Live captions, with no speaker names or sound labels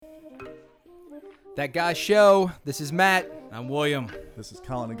That Guy Show. This is Matt. I'm William. This is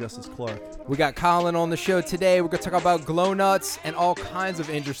Colin Augustus Clark. We got Colin on the show today. We're going to talk about glow nuts and all kinds of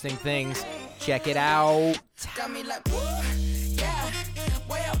interesting things. Check it out. Got me like, yeah,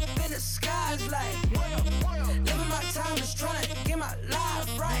 way up in the skies, like, living my time, just trying to get my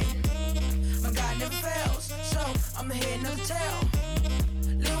life right. My God never fails, so I'm heading to the tail.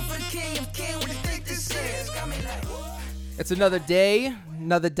 Living for the king of king, what do you think this is? Got me like, It's another day,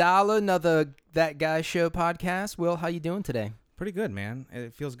 another dollar, another That Guy Show podcast. Will, how you doing today? Pretty good, man.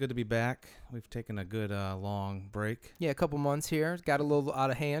 It feels good to be back. We've taken a good long break. Yeah, a couple months here. Got a little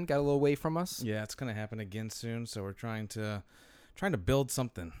out of hand, got a little away from us. Yeah, it's gonna happen again soon. So we're trying to build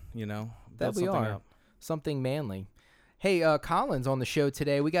something. You know, That build we something are. up. Something manly. Hey, Colin's on the show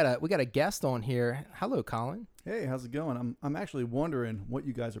today. We got a guest on here. Hello, Colin. Hey, how's it going? I'm actually wondering what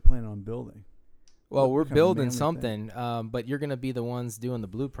you guys are planning on building. Well, What we're kind of building manly something, but you're going to be the ones doing the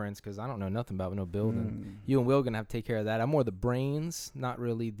blueprints because I don't know nothing about no building. Mm. You and Will going to have to take care of that. I'm more the brains, not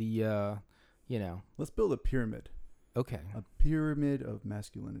really the, Let's build a pyramid. Okay. A pyramid of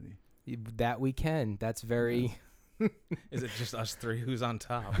masculinity. That we can. That's very... Is it just us three? Who's on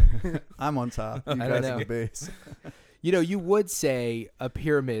top? I'm on top. You I don't guys know. at the base. You would say a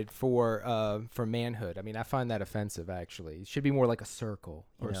pyramid for manhood. I mean, I find that offensive, actually. It should be more like a circle.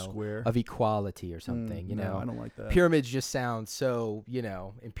 Or a square. Of equality or something, No, I don't like that. Pyramids just sound so,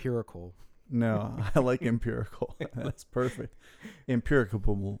 empirical. No, I like empirical. That's perfect.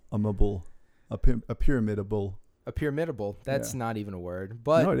 Empiricable, a pyramidable. A pyramidable. That's Yeah. not even a word,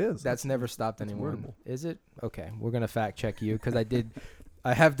 but No, it is. That's never stopped that's anyone. wordable. Is it? Okay, we're gonna fact check you because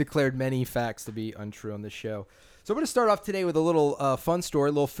I have declared many facts to be untrue on this show. So we're gonna start off today with a little fun story,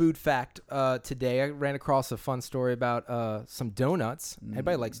 a little food fact. Today I ran across a fun story about some donuts.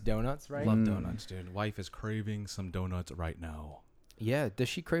 Everybody likes donuts, right? Love donuts, dude. Wife is craving some donuts right now. Yeah. Does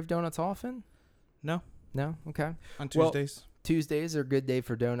she crave donuts often? No, No. Okay. on Well- Tuesdays. Tuesdays are a good day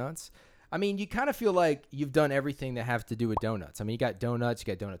for donuts. I mean, you kind of feel like you've done everything that have to do with donuts. I mean, you got donuts, you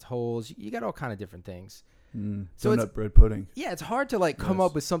got donuts holes, you got all kind of different things. So it's- Donut bread pudding. Yeah, it's hard to come Yes.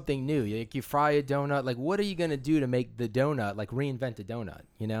 up with something new. Like you fry a donut, like what are you gonna do to make the donut, like reinvent a donut?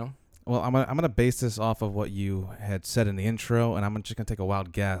 You know? Well, I'm gonna base this off of what you had said in the intro, and I'm just gonna take a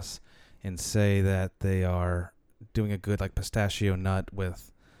wild guess and say that they are doing a good like pistachio nut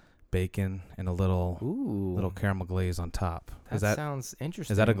with bacon and a little Ooh, caramel glaze on top. that sounds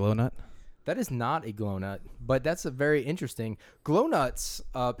interesting. Is that a glow nut? That is not a glow nut, but that's a very interesting. Glow nuts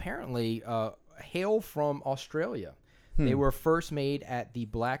apparently hail from Australia. They were first made at the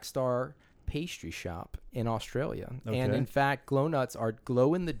Black Star Pastry Shop in Australia. And Okay. in fact, glow nuts are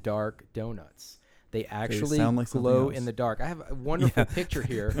glow-in-the-dark donuts. They actually sound like something glow else. in the dark. I have a wonderful picture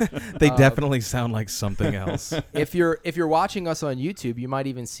here. They definitely sound like something else. If you're watching us on YouTube, you might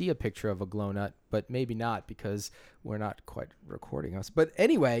even see a picture of a glow nut, but maybe not because we're not quite recording us. But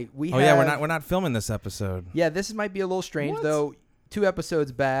anyway, Oh yeah, we're not filming this episode. Yeah, this might be a little strange What? though. 2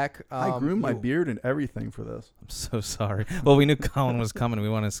 episodes back, I grew my you- beard and everything for this. I'm so sorry. Well, we knew Colin was coming. We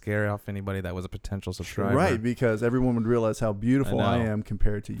want to scare off anybody that was a potential subscriber. Right, because everyone would realize how beautiful I know. am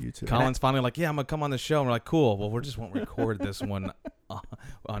compared to you two. Colin's finally like, yeah, I'm gonna come on the show. And we're like, cool. Well, we just won't record this one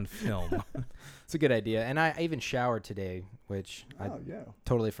on film. It's a good idea. And I even showered today, which I Oh, yeah.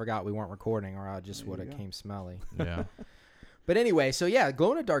 totally forgot we weren't recording, or I just There would have you go. came smelly. Yeah. But anyway, so yeah,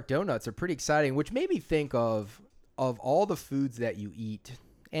 glow in the dark donuts are pretty exciting, which made me think of all the foods that you eat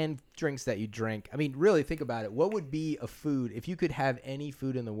and drinks that you drink. I mean, really think about it. What would be a food if you could have any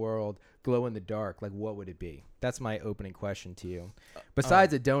food in the world glow in the dark? Like, what would it be? That's my opening question to you.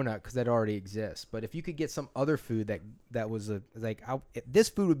 Besides a donut, because that already exists. But if you could get some other food that was this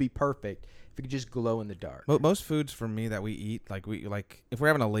food would be perfect if it could just glow in the dark. Most foods for me that we eat, like if we're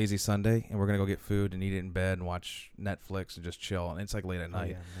having a lazy Sunday and we're gonna go get food and eat it in bed and watch Netflix and just chill, and it's like late at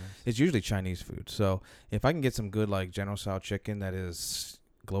night, it's usually Chinese food. So if I can get some good like General Tso chicken that is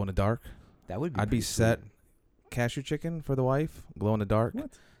glow in the dark, That would be. I'd be pretty set. sweet. Cashew chicken for the wife, glow in the dark. What?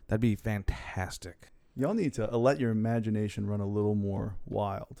 That'd be fantastic. Y'all need to let your imagination run a little more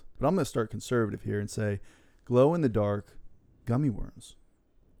wild. But I'm going to start conservative here and say glow in the dark gummy worms,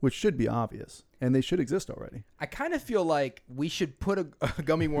 which should be obvious, and they should exist already. I kind of feel like we should put a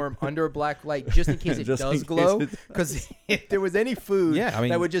gummy worm under a black light just in case it Just in does case glow. it Because if there was any food Yeah, I mean-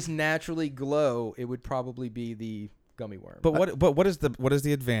 that would just naturally glow, it would probably be the gummy worm. But what is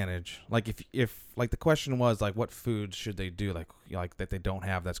the advantage? Like if like the question was like what foods should they do like that they don't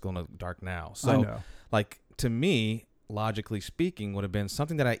have that's glow in the dark now? I So know. like to me, logically speaking, would have been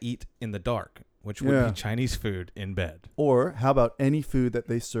something that I eat in the dark, which would Yeah. be Chinese food in bed. Or how about any food that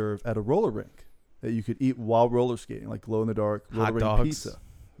they serve at a roller rink that you could eat while roller skating, like glow in the dark roller Hot rink dogs. pizza?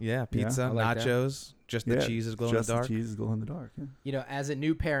 Yeah, pizza, I like that. nachos. Just the cheese is glow in the dark. Just the cheese is glow in the dark. Yeah. You know, as a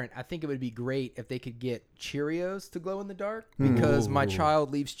new parent, I think it would be great if they could get Cheerios to glow in the dark because my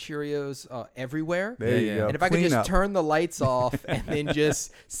child leaves Cheerios everywhere. There you go. And if I could Clean just up. turn the lights off and then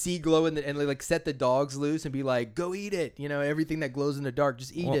just see glow in the and like set the dogs loose and be like, go eat it. You know, everything that glows in the dark,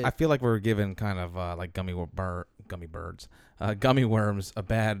 just eat it. I feel like we're giving kind of like gummy worms a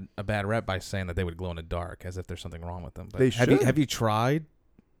bad rep by saying that they would glow in the dark, as if there's something wrong with them. But They should. Have you tried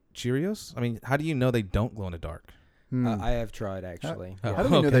Cheerios? I mean, how do you know they don't glow in the dark? I have tried actually. How- Yeah. How do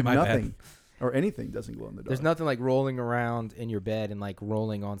we know Okay, that my bad. nothing or anything doesn't glow in the dark? There's nothing like rolling around in your bed and like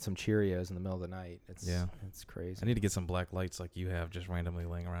rolling on some Cheerios in the middle of the night. It's crazy. I need to get some black lights like you have just randomly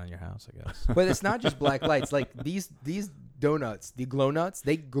laying around your house, I guess. But it's not just black lights. Like these donuts, the glow nuts,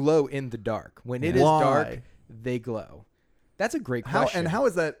 they glow in the dark. When it is dark, Why? they glow. That's a great How question. and how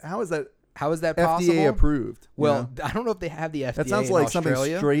is that How is that FDA possible? approved? you Well, know? I don't know if they have the FDA. That sounds in like Australia.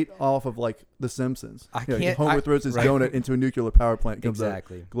 something straight off of like The Simpsons. I You know, can't- Homer I- throws his right. donut into a nuclear power plant. Comes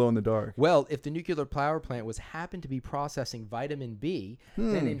Exactly. out glow in the dark. Well, if the nuclear power plant was happened to be processing vitamin B,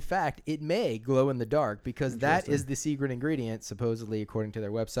 then in fact it may glow in the dark because that is the secret ingredient, supposedly according to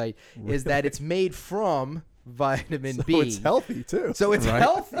their website, is that it's made from vitamin So B. it's healthy too. So it's Right.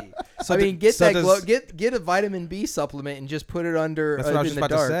 healthy. So I mean, do- get so that does- glow, get a vitamin B supplement and just put it under That's what I was in just the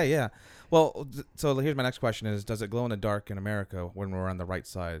about dark. to say. Yeah. Well, so here's my next question: is does it glow in the dark in America when we're on the right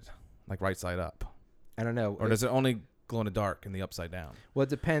side, like right side up, I don't know. or does it only glow in the dark in the upside down? Well, it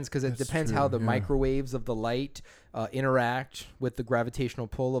depends because it That's depends true, how the yeah. microwaves of the light interact with the gravitational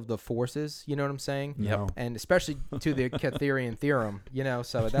pull of the forces. You know what I'm saying? No. And especially to the Catherian theorem. You know,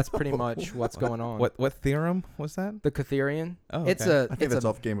 so that's pretty much what's going on. What theorem was that? The Catherian? Oh, It's okay. a. I think it's that's a,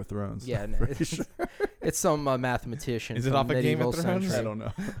 off Game of Thrones. Yeah, no, it's some mathematician. Is it from off of Game medieval of Thrones? century. I don't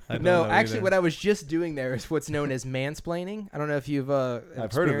know. I don't No, know actually, either. what I was just doing there is what's known as mansplaining. I don't know if you've heard of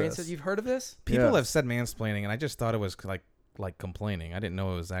experienced this. it. You've heard of this? People Yes. have said mansplaining, and I just thought it was like complaining. I didn't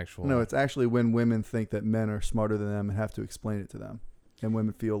know it was actual. No, it's actually when women think that men are smarter than them and have to explain it to them, and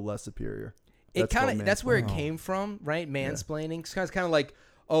women feel less superior. It That's kind called of that's where it mansplaining. came from, right? Mansplaining. It's kind of like,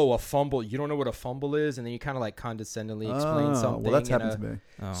 oh, a fumble. You don't know what a fumble is, and then you kind of like condescendingly explain something. Well, that's in happened to me.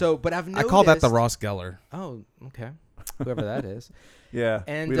 Oh. So, but I've noticed. I call that the Ross Geller. Oh, okay. Whoever that is. Yeah,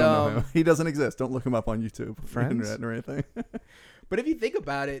 And, we don't know him. He doesn't exist. Don't look him up on YouTube, or Friends? internet, or anything. But if you think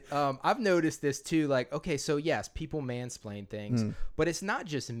about it, I've noticed this too. Like, okay, so yes, people mansplain things, but it's not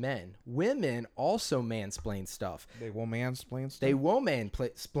just men. Women also mansplain stuff. They will mansplain stuff. They will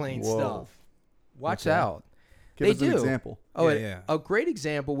mansplain Whoa. stuff. Watch Okay. out. Give They us an do. example. Oh, Yeah. a great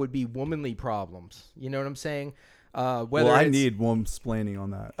example would be womanly problems. You know what I'm saying? Whether Well, I it's- need woman-splaining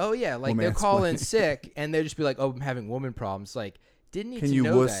on that. Oh yeah, like they'll call in sick and they'll just be like, "Oh, I'm having woman problems." Like, didn't need Can to you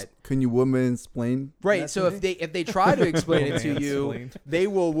know that. Can you woman-splain? Right. that So to if me? they try to explain it to you, Woman-splained. they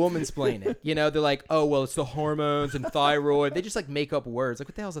will woman-splain it. You know, they're like, "Oh, well, it's the hormones and thyroid." They just like make up words. Like,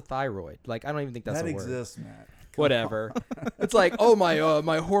 what the hell's a thyroid? Like, I don't even think that's that a word. exists, Matt. Whatever. It's like, "Oh, my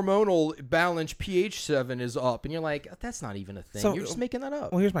hormonal balance pH 7 is up," and you're like, "That's not even a thing. So- You're just making that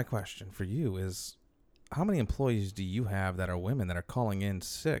up." Well, here's my question for you: is how many employees do you have that are women that are calling in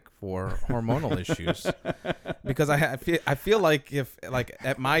sick for hormonal issues? Because I feel like if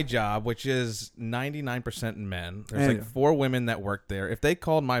at my job, which is 99% men, there's Yeah. like 4 women that work there. If they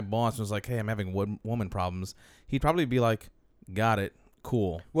called my boss and was like, "Hey, I'm having woman problems," he'd probably be like, "Got it,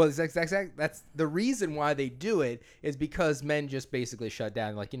 cool." Well, that's the reason why they do it is because men just basically shut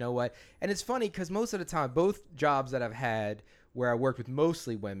down. Like, you know what? And it's funny because most of the time, both jobs that I've had where I worked with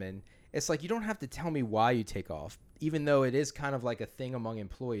mostly women, it's like you don't have to tell me why you take off, even though it is kind of like a thing among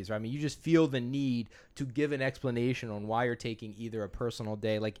employees, right? I mean, you just feel the need to give an explanation on why you're taking either a personal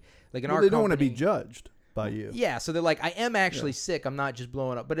day, like in Well, our they don't want to be company- judged by you. Yeah, so they're like, I am actually sick. I'm not just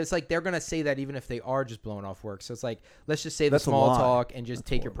blowing up. But it's like they're going to say that even if they are just blowing off work. So it's like, let's just say the That's a small lie. talk and just That's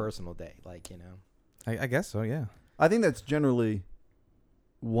take your horrible. personal day. Like, you know. I guess so. Yeah. I think that's generally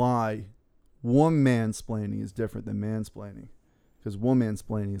why woman-mansplaining is different than mansplaining. Because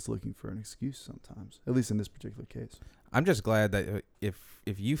woman-mansplaining is looking for an excuse sometimes, at least in this particular case. I'm just glad that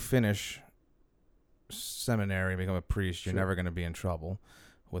if you finish seminary and become a priest, you're Sure. never going to be in trouble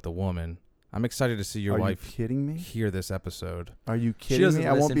with a woman. I'm excited to see your Are wife you kidding me? hear this episode. Are you She kidding doesn't me?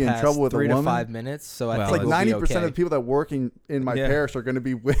 I won't listen be in past trouble with a 3 woman. to 5 minutes. So I Well, think It's like we'll be 90% okay. of the people that working in my Yeah. parish are going to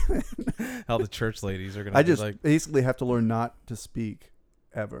be women. How the church ladies are going to I be just like, basically have to learn not to speak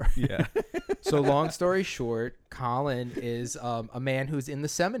ever. yeah. So long story short, Colin is a man who's in the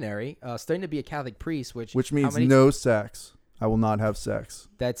seminary, studying to be a Catholic priest, which Which how means many- no sex. I will not have sex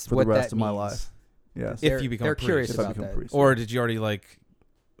That's for what the rest that of my means. life. Yes. If you become they're a priest. curious If I about become that. a priest. Or did you already like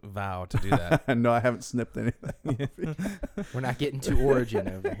vow to do that. No, I haven't snipped anything. We're not getting to Origin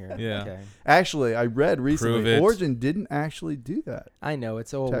over here. Yeah. Okay. Actually, I read Prove recently it. Origin didn't actually do that. I know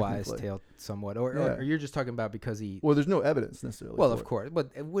it's a wise Technically. tale somewhat, or, Yeah. or you're just talking about because he. Well, there's no evidence necessarily. Well, for of it. course,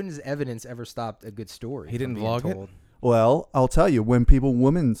 but when has evidence ever stopped a good story? He from didn't being vlog it? told? Well, I'll tell you, when people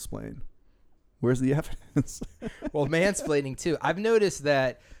womansplain, where's the evidence? Well, mansplaining too. I've noticed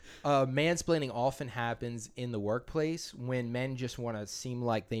that mansplaining often happens in the workplace when men just want to seem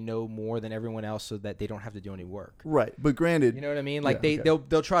like they know more than everyone else, so that they don't have to do any work. Right, but granted, You know what I mean? Like Yeah, okay.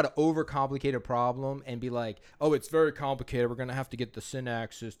 they'll try to overcomplicate a problem and be like, "Oh, it's very complicated. We're gonna have to get the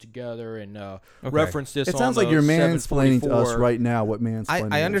syntaxes together and reference this." it on sounds like the you're mansplaining to us 744." right now what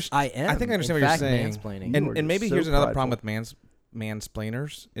mansplaining I is. understand. I am. I think I understand in what fact, you're saying. Mansplaining. You are And maybe so here's another problem prideful. with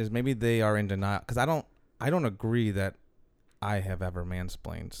mansplainers is maybe they are in denial, because I don't agree that I have ever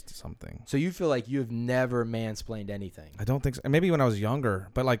mansplained something. So you feel like you have never mansplained anything? I don't think so. Maybe when I was younger,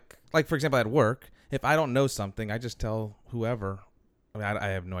 but like for example at work, if I don't know something, I just tell whoever. I mean, I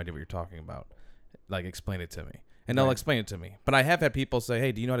have no idea what you're talking about. Like, explain it to me, and they'll Right. explain it to me. But I have had people say,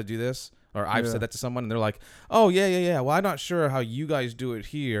 "Hey, do you know how to do this?" Or I've Yeah. said that to someone, and they're like, "Oh yeah. Well, I'm not sure how you guys do it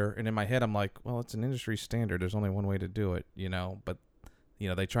here." And in my head, I'm like, "Well, it's an industry standard. There's only one way to do it, you know." But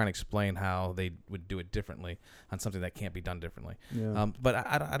they try and explain how they would do it differently on something that can't be done differently. Yeah. But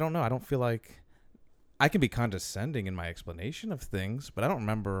I don't know. I don't feel like I can be condescending in my explanation of things, but I don't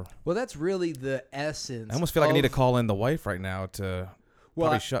remember. Well, that's really the essence. I almost feel like I need to of- call in the wife right now to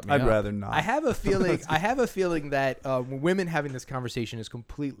probably shut me I'd up. rather not. I have a feeling. I have a feeling that women having this conversation is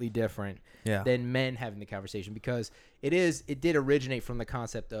completely different Yeah. than men having the conversation, because it did originate from the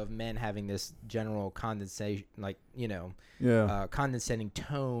concept of men having this general condensation, like yeah. condescending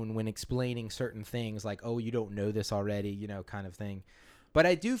tone when explaining certain things, like, "Oh, you don't know this already," kind of thing. But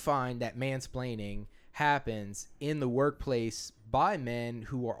I do find that mansplaining happens in the workplace by men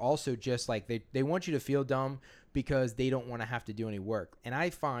who are also just like, they want you to feel dumb because they don't want to have to do any work. And I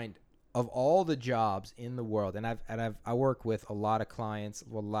find, of all the jobs in the world, and I work with a lot of clients,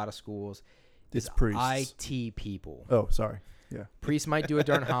 a lot of schools, It's is priests. IT people. Oh, sorry. Yeah. Priests might do it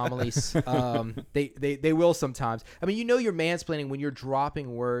during homilies. They will sometimes. I mean, you're mansplaining when you're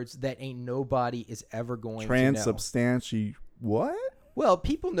dropping words that ain't nobody is ever going to know. Transubstantiate. What? Well,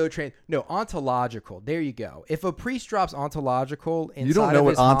 people know ontological. There you go. If a priest drops ontological inside You don't know of what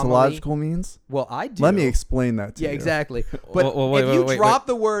his homily- ontological means? well, I do. Let me explain that to Yeah, you. exactly. But Well, wait, if you wait, drop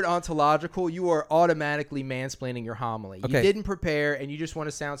the word ontological, you are automatically mansplaining your homily. You Okay. didn't prepare, and you just want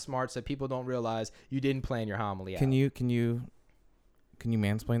to sound smart so people don't realize you didn't plan your homily out. Can you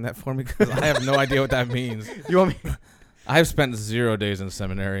mansplain that for me? Because I have no idea what that means. You want me? I have spent 0 days in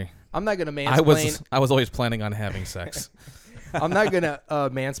seminary. I'm not gonna mansplain. I was always planning on having sex. I'm not gonna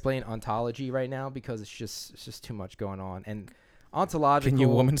mansplain ontology right now because it's just too much going on. And ontological. Can you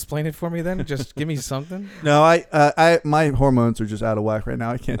womansplain it for me then? Just give me something. No, my hormones are just out of whack right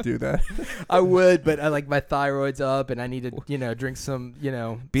now. I can't do that. I would, but I like my thyroid's up, and I need to drink some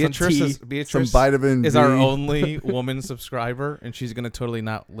Beatrice some is, tea. Beatrice Some vitamin is D. our only woman subscriber, and she's gonna totally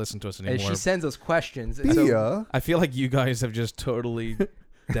not listen to us And anymore. she sends us questions. And so Bia. I feel like you guys have just totally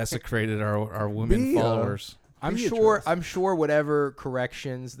desecrated our women Bia. followers. I'm Beatrice. sure whatever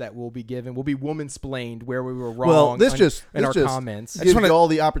corrections that will be given will be woman-splained where we were wrong. Well, this in just our just comments. gives wanna- you all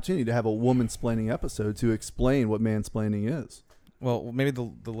the opportunity to have a woman-splaining episode to explain what mansplaining is. Well, maybe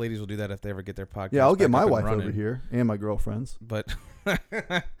the ladies will do that if they ever get their podcast. Yeah, I'll get back my up and wife running. over here and my girlfriends. But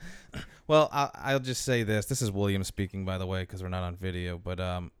well, I'll just say this. This is William speaking, by the way, because we're not on video. But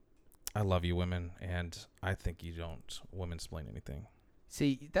I love you, women, and I think you don't women-splain anything.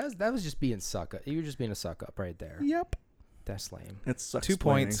 See, that was just being suck up. You were just being a suck up right there. Yep. That's lame. It's 2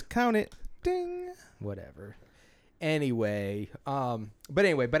 points. Count it. Ding. Whatever. Anyway,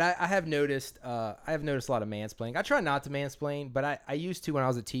 but I have noticed a lot of mansplaining. I try not to mansplain, but I used to when I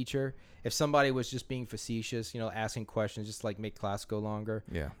was a teacher. If somebody was just being facetious, asking questions, just like make class go longer.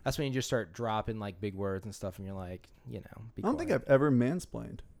 Yeah. That's when you just start dropping like big words and stuff, and you're like, be I don't think quiet. I've ever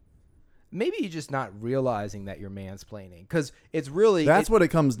mansplained. Maybe you're just not realizing that you're mansplaining, because it's really That's what it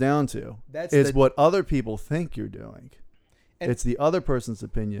comes down to. That's is the- what other people think you're doing. And- It's the other person's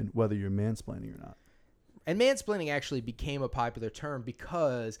opinion whether you're mansplaining or not. And mansplaining actually became a popular term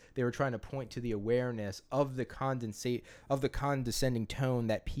because they were trying to point to the awareness of the condescending tone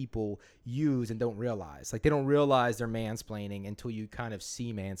that people use and don't realize. Like, they don't realize they're mansplaining until you kind of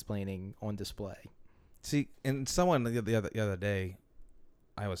see mansplaining on display. See, and someone the other day,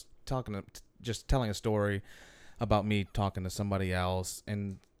 I was just telling a story about me talking to somebody else,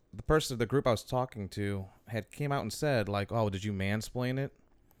 and the group I was talking to came out and said, like, "Oh, did you mansplain it?"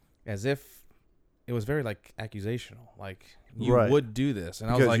 As if it was very like accusational. Like you Right. would do this, and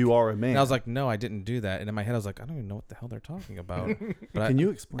Because I was like, you are a man. and I was like, no, I didn't do that. And in my head, I was like, I don't even know what the hell they're talking about. But Can you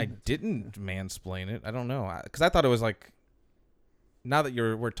I explain it? didn't mansplain it. I don't know, because I thought it was like. Now that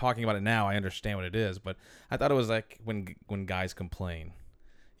we're talking about it now, I understand what it is. But I thought it was like when guys complain,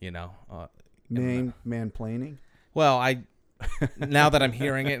 you know. Manplaining? Well, now that I'm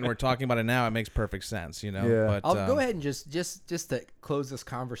hearing it and we're talking about it now, it makes perfect sense, you know. Yeah. But I'll go ahead and just to close this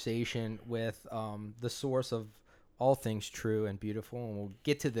conversation with the source of all things true and beautiful, and we'll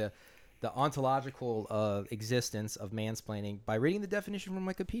get to the ontological existence of mansplaining by reading the definition from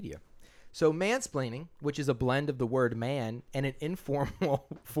Wikipedia. So mansplaining, which is a blend of the word man and an informal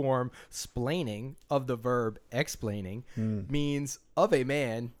form splaining of the verb explaining, means of a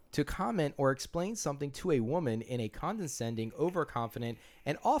man to comment or explain something to a woman in a condescending, overconfident,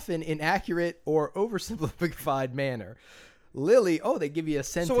 and often inaccurate or oversimplified manner. Lily, they give you a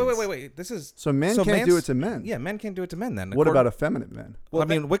sentence. So wait. This is So men can't do it to men. Yeah, men can't do it to men. Then What about effeminate men? Well, I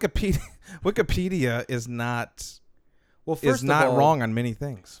mean, Wikipedia is not First of all, wrong on many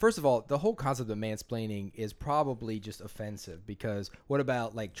things. First of all, the whole concept of mansplaining is probably just offensive, because what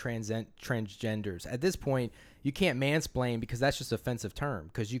about like transgenders? At this point, you can't mansplain because that's just an offensive term,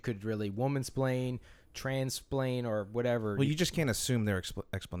 because you could really womansplain, transplain, or whatever. Well, you just can't assume their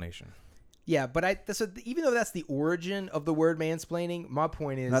explanation. Yeah, but even though that's the origin of the word mansplaining, my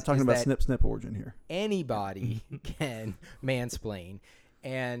point is I'm not talking is about that snip origin here. anybody can mansplain,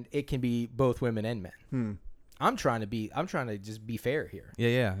 and it can be both women and men. I'm trying to just be fair here.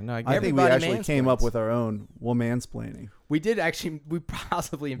 Yeah. No, I think we actually came up with our own womansplaining. We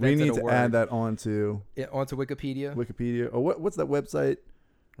possibly We invented need a to word. add that onto Wikipedia. Wikipedia. Or what's that website?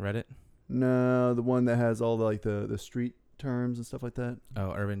 Reddit. No, the one that has all the street terms and stuff like that.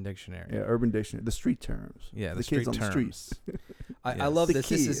 Oh, Urban Dictionary. Yeah, Urban Dictionary. The street terms. Yeah, the street kids on terms. the streets. I love The this.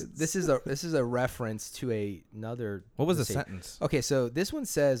 kids. This is a reference to another. What was the let's see. sentence? Okay, so this one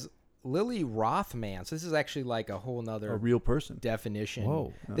says Lily Rothman. So this is actually like a whole A nother real person. definition.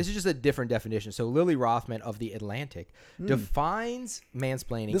 Whoa. This is just a different definition. So Lily Rothman of The Atlantic defines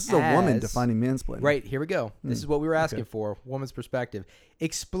mansplaining. This is a woman as- defining mansplaining. Right, here we go. This is what we were asking for, woman's perspective.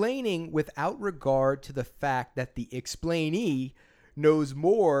 Explaining without regard to the fact that the explainee knows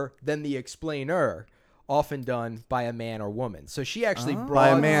more than the explainer, often done by a man or woman. So she actually brought By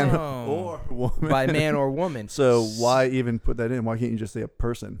a man Oh. or woman. by man or woman. So why even put that in? Why can't you just say a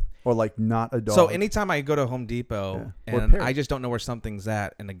person or like not a dog? So anytime I go to Home Depot Yeah. Or and parrot. I just don't know where something's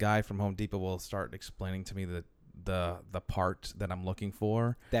at, and the guy from Home Depot will start explaining to me the part that I'm looking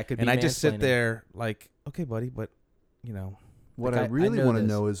for, That could be and I just sit mansplaining. there like, okay, buddy, but you know, what Like, I I really know want to this.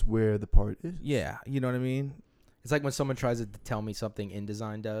 know is where the part is. yeah, you know what I mean? It's like when someone tries to tell me something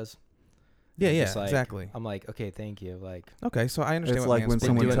InDesign does. Yeah, I'm yeah, just like- exactly. I'm like, okay, thank you. Like, Okay, so I understand It's what like when mansplaining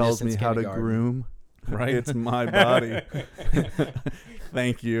someone doing tells this me since how to kindergarten. groom. Right. It's my body.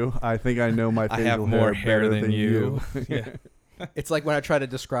 Thank you. I think I know my I facial have more hair hair better than you. Yeah. it's like when I try to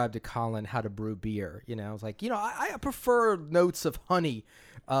describe to Colin how to brew beer. You know, it's like, I prefer notes of honey,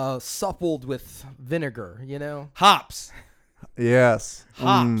 suppled with vinegar. You know, Hops. Yes.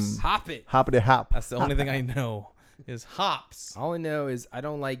 Hops. hop it. Hoppity hop. That's the only thing I know is hops. All I know is I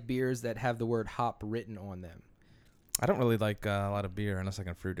don't like beers that have the word hop written on them. I don't really like a lot of beer unless I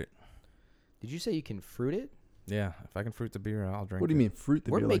can fruit it. Did you say you can fruit it? Yeah, if I can fruit the beer, I'll drink it. What do you mean fruit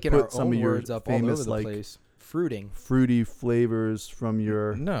the We're beer? making like our put some own of your words up all famous over the like place. Fruiting. fruity flavors from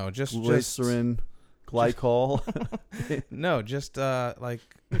your No, just glycerin, glycol. no, just like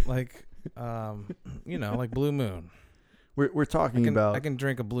like Blue Moon. We're talking I about can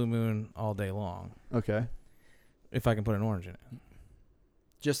drink a Blue Moon all day long okay. if I can put an orange in it.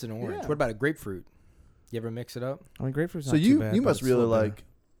 Just an orange. Yeah. What about a grapefruit? You ever mix it up? I mean, grapefruit's So not too you bad, you but must it's really still bitter. like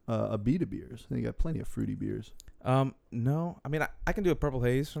a beat of beers. You got plenty of fruity beers. No, I mean I can do a purple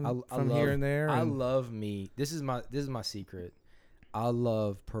haze from here and there. I and- love me. This is my secret. I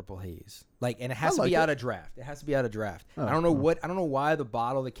love purple haze. And it has to like be it. out of draft. It has to be out of draft. Oh, I don't know oh. I don't know why the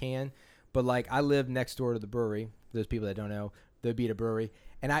bottle, the can, but I live next door to the brewery. Those people that don't know, the Beta Brewery.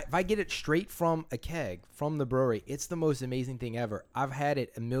 And if I get it straight from a keg from the brewery, it's the most amazing thing ever. I've had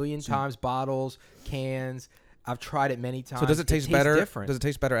it a million times, bottles, cans. I've tried it many times. So does it taste tastes better? Different. Does it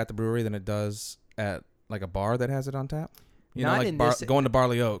taste better at the brewery than it does at like a bar that has it on tap? You Not know, like in this- going to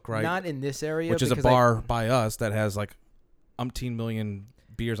Barley Oak, right? Not in this area, Which is a because bar by us that has like umpteen million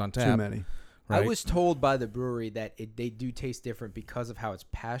beers on tap. Too many. Right? I was told by the brewery that they do taste different because of how it's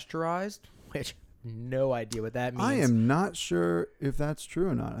pasteurized, which no idea what that means. I am not sure if that's true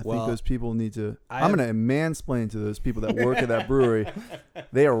or not. I Well, think those people need to. I I'm have- going to mansplain to those people that work at that brewery.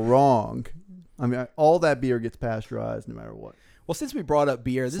 They are wrong. I mean, all that beer gets pasteurized no matter what. Well, since we brought up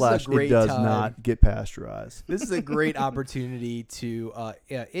beer, this / is a great it does time. not get pasteurized. This is a great opportunity to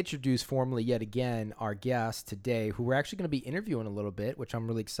introduce formally yet again our guest today, who we're actually going to be interviewing a little bit, which I'm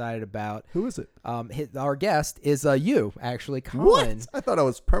really excited about. Who is it? Our guest is you, actually, Colin. What? I thought I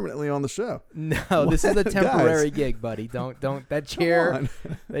was permanently on the show. No, this is a temporary Guys. gig, buddy. Don't that chair.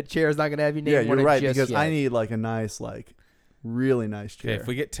 That chair is not going to have your name Yeah, on you're it right, just because yet. I need like a nice, like really nice Okay, chair. if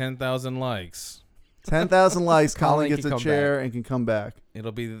we get 10,000 likes, 10,000 likes, Colin Colin gets can a come chair and can come back.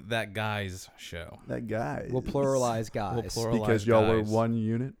 it'll be that guy's show. That guy. We'll pluralize guys. We'll pluralize because y'all were guys. one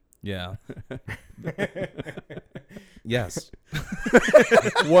unit. Yeah. Yes.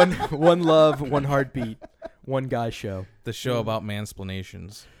 one love, one heartbeat, one guy show. The show about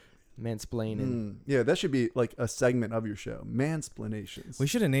mansplanations. Mansplaining. Yeah, that should be like a segment of your show. Mansplanations. We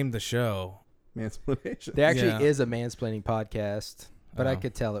should have named the show. Mansplanations. There actually Yeah. is a mansplaining podcast, but I Oh.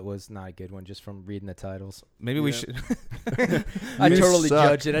 could tell it was not a good one just from reading the titles. Maybe we Yeah. should. I You totally suck.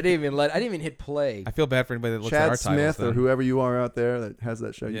 judged it. I didn't even hit play. I feel bad for anybody that looks at Chad our Smith titles. or whoever you are out there that has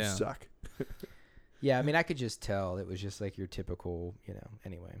that show, you Yeah. suck. Yeah, I mean, I could just tell it was just like your typical,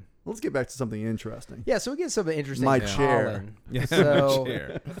 anyway. Let's get back to something interesting. Yeah, so we get something interesting. My from chair. Colin. Yeah, So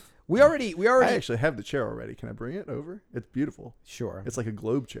chair. we already I actually have the chair already. Can I bring it over? It's beautiful. sure. It's like a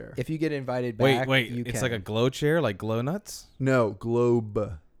globe chair. If you get invited back, Wait. you It's can. like a glow chair, like glow nuts? No,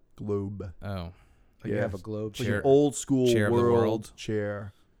 globe. Globe. Oh. Like you yeah. have a globe It's like chair. an old school Chair of the world, world.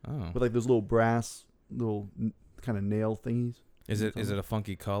 chair Oh. with like those little brass, kind of nail thingies. Is it a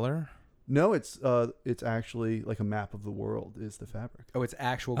funky color? No, it's actually like a map of the world is the fabric. Oh, it's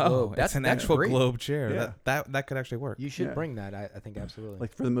actual Oh, globe. it's an actual great. globe chair. Yeah. That could actually work. You should Yeah. bring that. I think absolutely.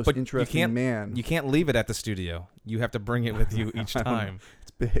 Like for the most But you interesting can't- man. You can't leave it at the studio. You have to bring it with you each time.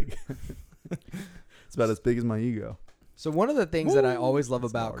 It's big. It's about as big as my ego. So one of the things that I Woo! always love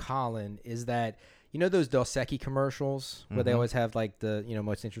That's about large. Colin is that those Dos Equis commercials where they Mhm. always have like the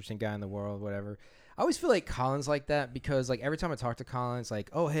most interesting guy in the world, whatever. I always feel like Colin's like that because like every time I talk to Colin, it's like,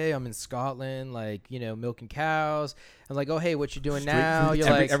 oh hey, I'm in Scotland, like milking cows, and like, oh hey, what you doing Straight now? from the You're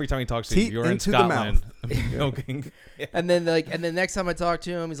every, like, every time he talks to Teat you, you're in into the Scotland milking. and then next time I talk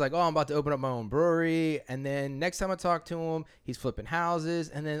to him, he's like, oh, I'm about to open up my own brewery, and then next time I talk to him, he's flipping houses,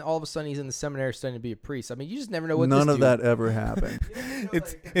 and then all of a sudden he's in the seminary studying to be a priest. I mean, you just never know what None this of dude- that ever happened.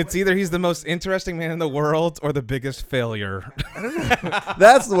 It's either he's the most interesting man in the world or the biggest failure.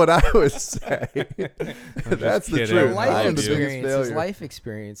 That's what I would say. That's the kidding. truth. Life I am the biggest experiences, failure. life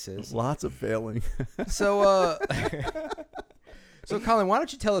experiences. Lots of failing. So, so Colin, why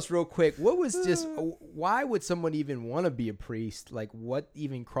don't you tell us real quick? What was just? Why would someone even want to be a priest? Like, what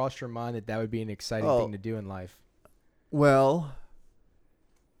even crossed your mind that would be an exciting Oh. thing to do in life? Well,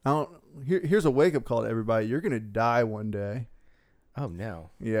 here's a wake up call to everybody. You're gonna die one day. Oh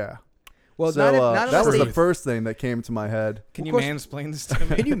no. Yeah. Well, So not that unless was they, the first thing that came to my head. Can Of you course- mansplain this to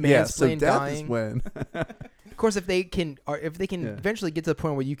me? Can you Yeah. So mansplain death dying? is when. Of course, if they can Yeah. eventually get to the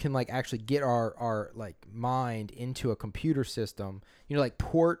point where you can like actually get our like mind into a computer system, like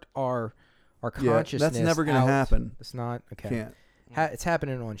port our Yeah, consciousness. that's never gonna out. happen. It's not okay. Can't. It's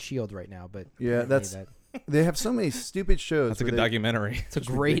happening on Shield right now, but Yeah, apparently They have so many stupid shows. That's a where good documentary. it's a It's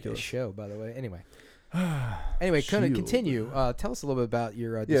great ridiculous. show, by the way. Anyway, Shield. continue. Tell us a little bit about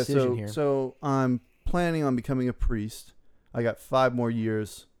your Yeah. decision here. So I'm planning on becoming a priest. I got 5 more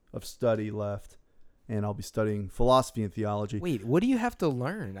years of study left, and I'll be studying philosophy and theology. Wait, what do you have to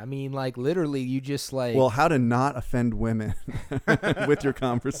learn? I mean, like literally, you just like Well, how to not offend women with your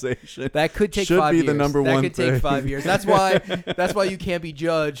conversation. that could take should 5 be years. the number that one could take thing. 5 years. That's why you can't be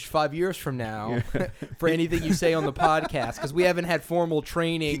judged 5 years from now for anything you say on the podcast because we haven't had formal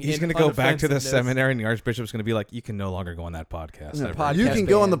training. He's going to go back to the seminary, and the archbishop's going to be like, "You can no longer go on that podcast." No, ever." podcast you can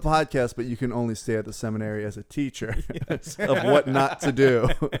go on the banned. podcast, but you can only stay at the seminary as a teacher of what not to do.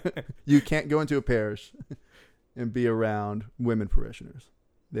 You can't go into a parish and be around women parishioners.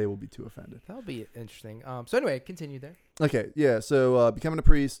 They will be too offended. That'll be interesting. So anyway, continue there. Okay, yeah. So becoming a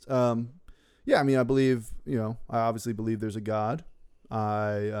priest. Yeah, I mean, I believe. I obviously believe there's a God.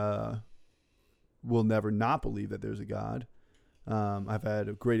 I will never not believe that there's a God. I've had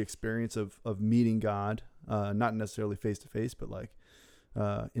a great experience of meeting God, not necessarily face to face, but like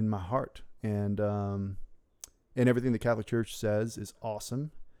in my heart, and everything the Catholic Church says is awesome.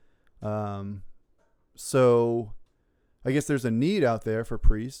 So I guess there's a need out there for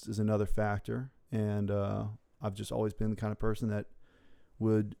priests is another factor. And I've just always been the kind of person that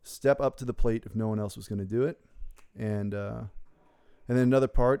would step up to the plate if no one else was going to do it. And then another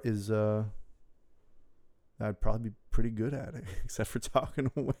part is I'd probably be pretty good at it, except for talking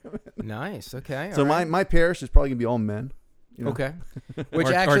to women. Nice. Okay. So all right. my parish is probably going to be all men. You know? Okay. Which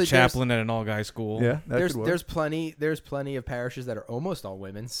or actually chaplain at an all-guy school. Yeah, that could work. there's plenty of parishes that are almost all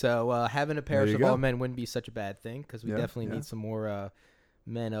women. So having a parish you of go. all men wouldn't be such a bad thing because we Yeah, definitely yeah. need some more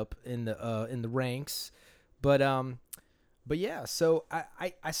men up in the ranks. But yeah, so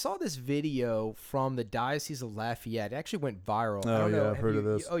I saw this video from the Diocese of Lafayette. It actually went viral. I Oh, don't know. yeah, I've heard of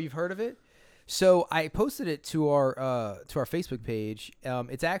this. Oh, you've heard of it? So I posted it to our Facebook page.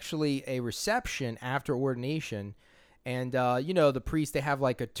 It's actually a reception after ordination, and the priests, they have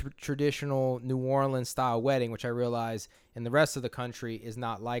like a traditional New Orleans style wedding, which I realize in the rest of the country is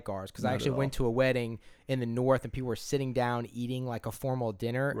not like ours. Because I Not actually at went to a wedding in the north, and people were sitting down eating like a formal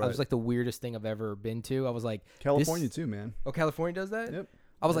dinner. It Right. was like the weirdest thing I've ever been to. I was like, California too, man. Oh, California does that? Yep.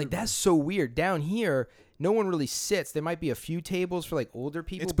 I was like, that's so weird. Down here, no one really sits. There might be a few tables for like older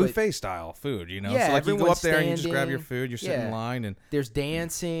people. It's but buffet style food, Yeah, so like you go everyone's up there and you just grab your standing. food, you sit Yeah. in line, and There's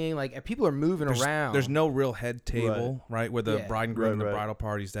dancing. Like people are moving around. there's no real head table, right, where the Yeah. bride and groom and the Right. bridal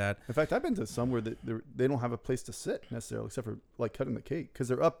party's at. In fact, I've been to somewhere that they don't have a place to sit necessarily, except for like cutting the cake, because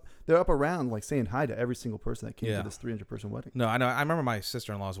they're up around like saying hi to every single person that came Yeah. to this 300-person wedding. No, I know. I remember my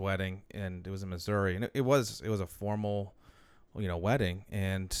sister-in-law's wedding, and it was in Missouri, and it was a formal, wedding,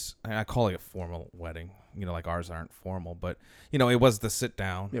 and I call it a formal wedding. Like ours aren't formal, but it was the sit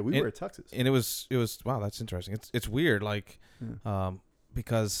down. Yeah, we were at Texas. and it was wow, that's interesting. It's weird, like, Yeah.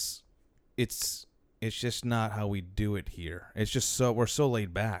 because it's just not how we do it here. It's just we're so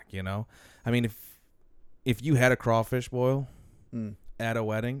laid back, I mean, if you had a crawfish boil at a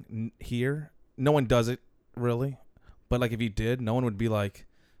wedding here, no one does it really, but like if you did, no one would be like,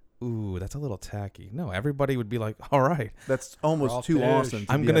 ooh, that's a little tacky. No, everybody would be like, all right, That's almost too Crawfish. awesome.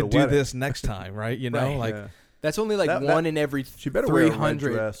 I'm gonna do this next time, right? Right. Like, Yeah. That's only like That- one in every She better wear a red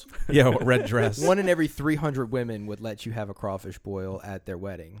 300. dress. yeah, red dress. One in every 300 women would let you have a crawfish boil at their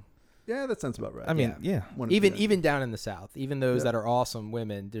wedding. Yeah, that sounds about right. I mean, yeah. One of Even the- even down in the South, even those Yeah. that are awesome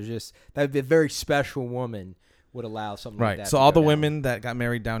women, there's just that would be a very special woman would allow something like Right. that. So to all go the down. women that got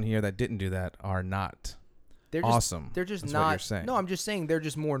married down here that didn't do that are not they're just, awesome. They're just That's not. what you're saying. No, I'm just saying they're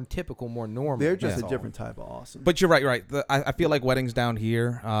just more typical, more normal. they're just that's a all. different type of awesome. But you're right. I feel like weddings down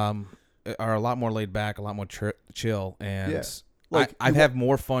here are a lot more laid back, a lot more chill, and Yeah. Like, I have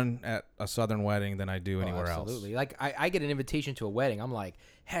more fun at a Southern wedding than I do Oh, anywhere absolutely. Like I get an invitation to a wedding. I'm like,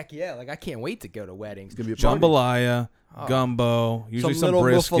 heck yeah! Like I can't wait to go to weddings. It's gonna be a else. party. Jambalaya, gumbo, usually some little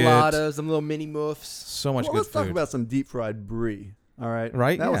brisket, muffaladas, some little mini muffs. so much Well, good let's talk food. about some deep fried brie. All right,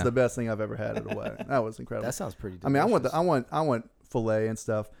 Right? That was Yeah. the best thing I've ever had at a wedding. That was incredible. That sounds pretty. I mean, Delicious. I want filet and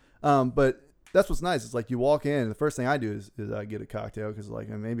stuff. But that's what's nice. It's like you walk in, and the first thing I do is I get a cocktail because like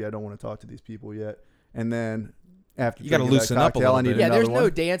maybe I don't want to talk to these people yet, and then after You gotta drinking that loosen up a cocktail, little I need bit. Yeah, another there's no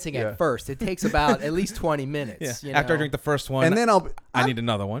one. dancing Yeah. at first. It takes about at least 20 minutes. Yeah. you After I know? drink the first one, And then I need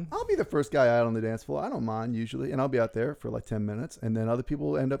another one. I'll be the first guy out on the dance floor. I don't mind usually, and I'll be out there for like 10 minutes, and then other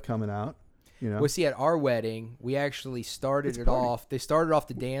people end up coming out. Well, see, at our wedding, we actually started It's a it party. off. They started off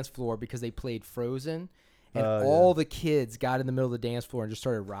the dance floor because they played Frozen, and Yeah. all the kids got in the middle of the dance floor and just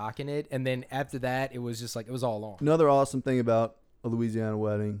started rocking it. And then after that, it was just like it was all on. Another awesome thing about a Louisiana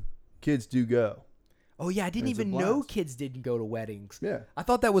wedding, kids do go. Oh yeah, I didn't It's a even know blast. kids didn't go to weddings. Yeah. I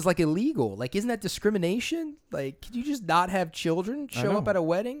thought that was like illegal. Like, isn't that discrimination? Like, could you just not have children show up know. at a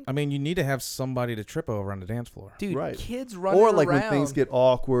wedding? I mean, you need to have somebody to trip over on the dance floor. Dude, Right. kids running Or like around. when things get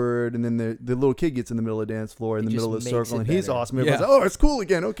awkward, and then the little kid gets in the middle of the dance floor in It the middle of just the makes circle, it and he's better. awesome. Everyone's Yeah. like, "Oh, it's cool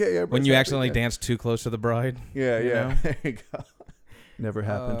again." Okay, When everybody's you happy accidentally again. dance too close to the bride. Yeah, you yeah. know? There you go. Never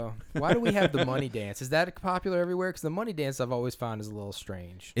happened. Why do we have the money dance? Is that popular everywhere? Because the money dance I've always found is a little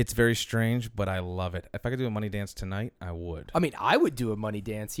strange. It's very strange, but I love it. If I could do a money dance tonight, I would. I mean, I would do a money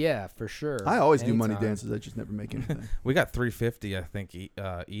dance, yeah, for sure. I always do money Anytime. dances. I just never make anything. We got $350, I think,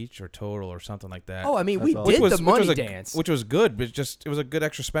 each or total or something like that. Oh, I mean, That's we awesome. did the money a, dance. which was good, but it was a good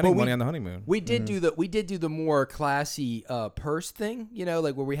extra spending But we- money on the honeymoon. We did do the more classy purse thing,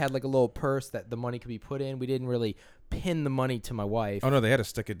 like where we had like a little purse that the money could be put in. We didn't really pin the money to my wife. Oh no, they had to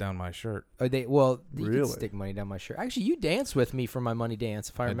stick it down my shirt. You Really? could stick money down my shirt. Actually, you danced with me for my money dance,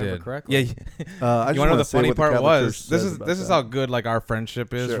 if I remember did. correctly. Yeah. I just You want to know wanna the say funny what part Catholic was? Church This says is about this is that. how good like our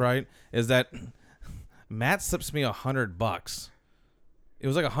friendship is, Sure. right? Is that Matt slips me $100. It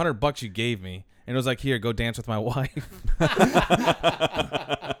was like $100 you gave me, and it was like, here, go dance with my wife.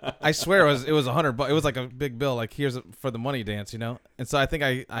 I swear it was $100. It was like a big bill. Like, here's for the money dance, And so I think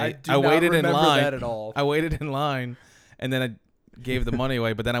I do not waited in remember line. that at all. I waited in line, and then I gave the money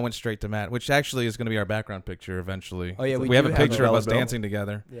away. But then I went straight to Matt, which actually is going to be our background picture eventually. Oh, yeah, we we have do a have picture a of us dollar bill. dancing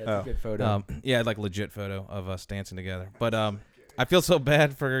together. Yeah, it's Oh. a good photo. Yeah, like legit photo of us dancing together. But I feel so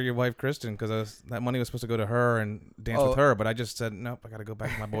bad for your wife, Kristen, because that money was supposed to go to her and dance with her, but I just said, nope, I got to go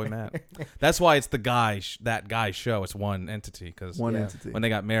back to my boy, Matt. That's why it's the guy, that guy's show. It's one entity, because entity. when they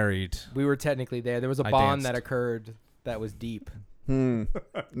got married. We were technically there. There was a bond that occurred that was deep.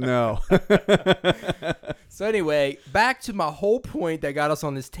 No. So anyway, back to my whole point that got us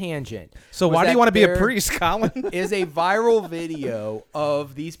on this tangent. So why do you want to be a priest, Colin? Is a viral video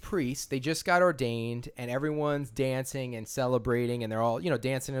of these priests. They just got ordained, and everyone's dancing and celebrating, and they're all,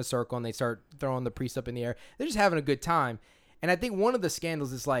 dancing in a circle, and they start throwing the priest up in the air. They're just having a good time. And I think one of the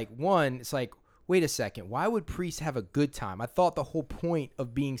scandals is it's like, wait a second, why would priests have a good time? I thought the whole point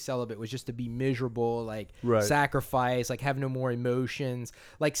of being celibate was just to be miserable, sacrifice, have no more emotions.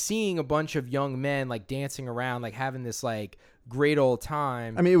 Like seeing a bunch of young men dancing around, having this great old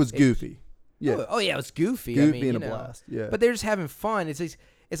time. I mean, it was goofy. Yeah. Oh yeah, it was goofy. Goofy and a blast. Yeah. But they're just having fun.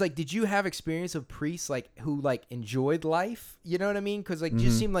 It's like, did you have experience of priests who enjoyed life? You know what I mean? Because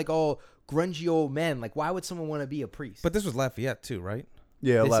just seemed like all grungy old men. Why would someone want to be a priest? But this was Lafayette too, right?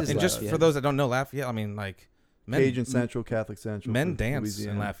 Yeah, and just for those that don't know Lafayette, I mean, men, Cajun Central, Catholic Central. Men dance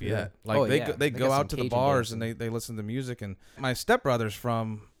in Lafayette. Yeah. They go out to the bars and they listen to music. And my stepbrother's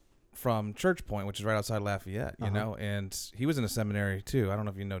from Church Point, which is right outside Lafayette, you know, and he was in a seminary too. I don't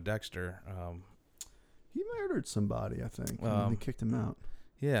know if you know Dexter. He murdered somebody, I think. And they kicked him out.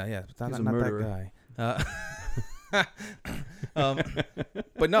 Yeah, not murderer. that guy.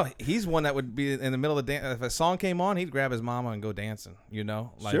 But no, he's one that would be in the middle of the dance. If a song came on, he'd grab his mama and go dancing,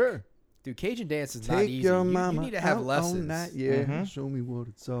 Sure. Dude, Cajun dance is not easy. You need to have lessons. Show me what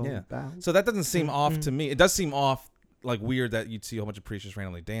it's all about. So that doesn't seem off to me. It does seem off, weird that you'd see a whole bunch of priests just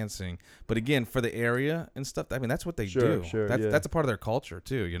randomly dancing. But again, for the area and stuff, I mean, that's what they do. Sure, that's a part of their culture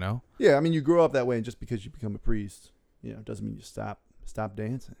too, Yeah, I mean, you grow up that way, and just because you become a priest, doesn't mean you stop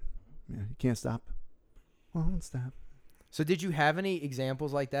dancing. Yeah, you can't stop. Won't stop. So did you have any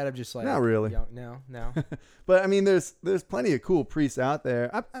examples like that of just not really? No. But I mean, there's plenty of cool priests out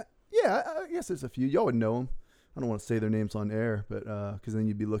there. I guess there's a few. Y'all would know them. I don't want to say their names on air, but because then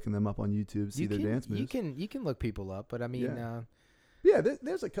you'd be looking them up on YouTube, see their dance moves. You can look people up, but I mean,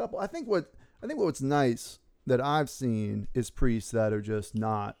 there's a couple. I think what's nice that I've seen is priests that are just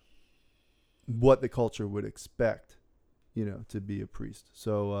not what the culture would expect, to be a priest.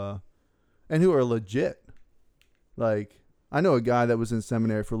 So, and who are legit. I know a guy that was in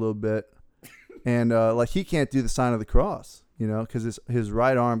seminary for a little bit, and he can't do the sign of the cross, because his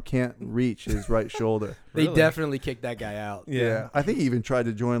right arm can't reach his right shoulder. They definitely kicked that guy out. Yeah. I think he even tried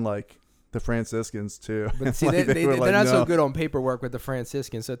to join the Franciscans too. But see, they're not so good on paperwork with the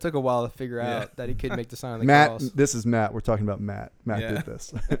Franciscans, so it took a while to figure out that he could make the sign of the cross. This is Matt. We're talking about Matt. Matt did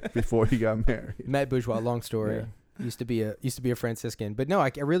this before he got married. Matt Bourgeois, long story. Yeah. Used to be a Franciscan, but no,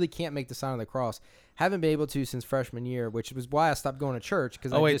 I really can't make the sign of the cross. Haven't been able to since freshman year, which was why I stopped going to church.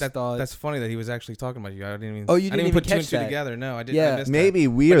 Because thought that's funny that he was actually talking about you. I didn't even. Oh, you didn't even put catch two and two together. No, I didn't. Yeah, I missed maybe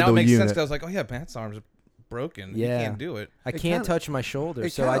that. we are now the it makes unit. sense. 'Cause I was like, oh yeah, Matt's arm's broken. Yeah. He can't do it. I can't touch my shoulder,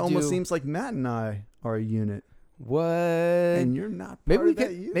 It so I almost seems like Matt and I are a unit. What? And you're not. Maybe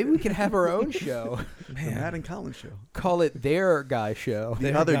we could have our own show. The Matt and Colin show. Call it Their Guy Show.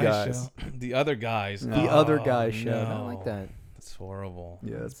 The other guys. The other guys. The other guy show. No. I don't like that. That's horrible.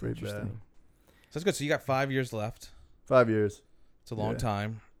 Yeah, that's pretty interesting. bad. So that's good. So you got 5 years left. 5 years. It's a long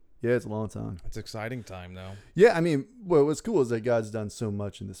time. Yeah, it's a long time. It's exciting time though. Yeah, I mean, what's cool is that God's done so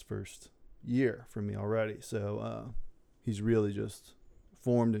much in this first year for me already. So He's really just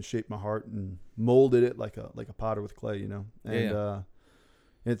formed and shaped my heart and molded it like a potter with clay, And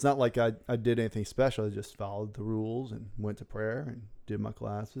it's not like I did anything special. I just followed the rules and went to prayer and did my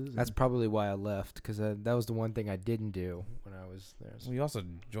classes. That's probably why I left, because that was the one thing I didn't do when I was there. Well, you also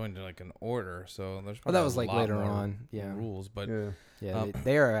joined an order, so there's that was later on. Yeah, rules, but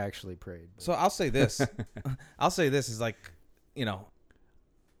they are actually prayed. But. So I'll say this. Is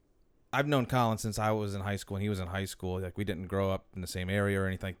I've known Colin since I was in high school and he was in high school. We didn't grow up in the same area or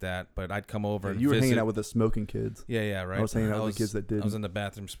anything like that, but I'd come over and you were visit. hanging out with the smoking kids. Yeah, right. I was hanging out with the kids that didn't. I was in the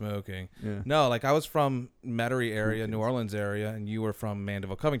bathroom smoking. Yeah. No, I was from Metairie area, New Orleans area, and you were from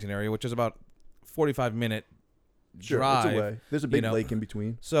Mandeville, Covington area, which is about 45-minute drive. It's away. There's a big lake in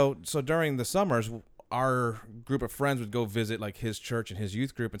between. So during the summers, our group of friends would go visit his church and his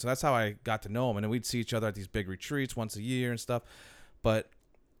youth group, and so that's how I got to know him. And then we'd see each other at these big retreats once a year and stuff. But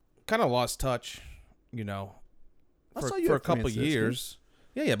kind of lost touch, for a couple of years.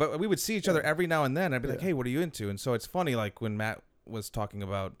 Yeah, but we would see each other every now and then. I'd be like, hey, what are you into? And so it's funny, when Matt was talking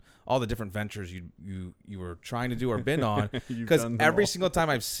about all the different ventures you were trying to do or been on, You've because done them every all. single time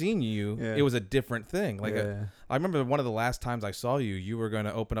I've seen you, Yeah. it was a different thing. Like Yeah. I remember one of the last times I saw you, you were going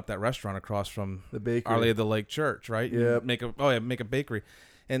to open up that restaurant across from The bakery. Our Lady of the Lake Church, right? You Yep. make a bakery,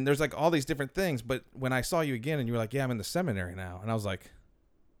 and there's like all these different things. But when I saw you again, and you were like, "Yeah, I'm in the seminary now," and I was like,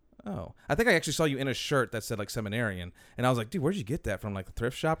 "Oh," I think I actually saw you in a shirt that said like seminarian, and I was like, "Dude, where'd you get that from? Like a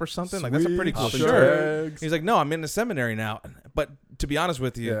thrift shop or something? Like that's a pretty cool Sweet. shirt." Tags. He's like, "No, I'm in the seminary now." But to be honest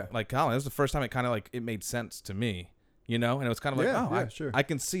with you, Yeah. like Colin, it was the first time it kind of like it made sense to me, you know, and it was kind of like, Yeah, "Oh, yeah, sure. I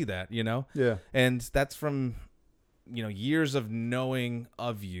can see that," you know. Yeah. And that's from, years of knowing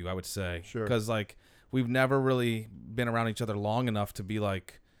of you, I would say. Sure. Because, like, we've never really been around each other long enough to be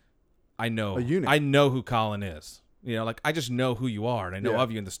like, I know A unit. I know who Colin is. Like, I just know who you are, and I know Yeah.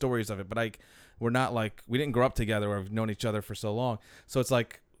 of you and the stories of it. But we're not like, we didn't grow up together or have known each other for so long. So it's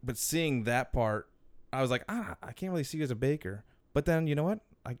like, but seeing that part, I was like, I can't really see you as a baker. But then, you know what?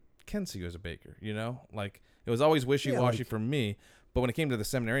 I can see you as a baker, Like, it was always wishy-washy like- for me. But when it came to the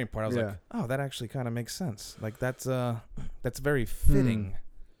seminarian part, I was Yeah. like, oh, that actually kind of makes sense. Like, that's very fitting.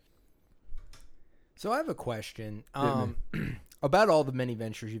 So I have a question Hit about all the many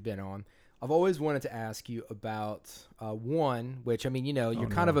ventures you've been on. I've always wanted to ask you about one, which I mean, you're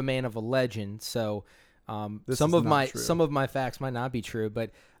kind of a man of a legend. So This some is of not my true. some of my facts might not be true,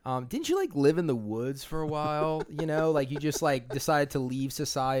 but didn't you like live in the woods for a while? Like you just like decided to leave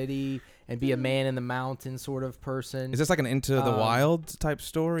society and be a man in the mountains sort of person. Is this like an Into the Wild type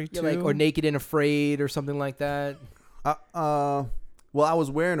story, too? Yeah, like or Naked and Afraid or something like that? Well, I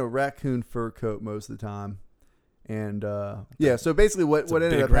was wearing a raccoon fur coat most of the time, and yeah. So basically, what a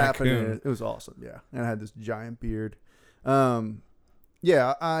ended big up happening? raccoon. It was awesome. Yeah, and I had this giant beard.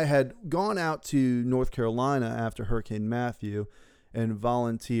 Yeah, I had gone out to North Carolina after Hurricane Matthew, and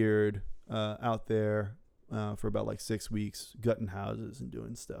volunteered out there for about like 6 weeks, gutting houses and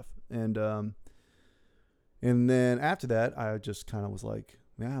doing stuff. And then after that, I just kind of was like,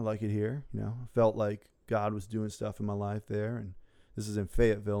 yeah, I like it here. I felt like God was doing stuff in my life there, and this is in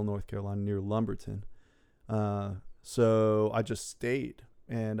Fayetteville, North Carolina, near Lumberton. So I just stayed,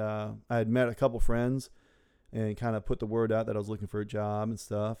 and I had met a couple friends and kind of put the word out that I was looking for a job and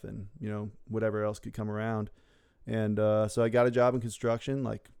stuff, and whatever else could come around. And so I got a job in construction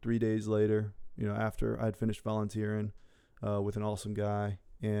like 3 days later, after I had finished volunteering with an awesome guy.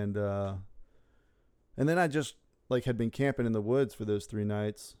 And then I just like had been camping in the woods for those 3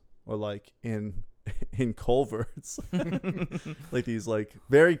 nights, or like in culverts, like these like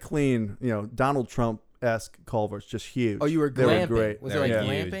very clean, Donald Trump-esque culverts, just huge. Oh, you were They were glamping. great. Was They it like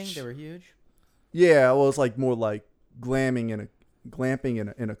were glamping? huge. They were huge. Yeah, well, it's like more like glamping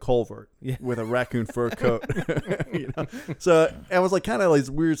in a culvert Yeah. with a raccoon fur coat. So I was like kind of like this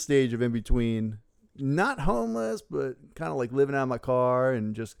weird stage of in between, not homeless, but kind of like living out of my car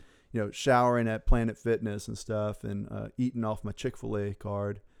and just showering at Planet Fitness and stuff, and eating off my Chick-fil-A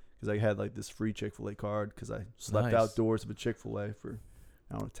card, because I had like this free Chick-fil-A card because I slept Nice. outdoors of a Chick-fil-A for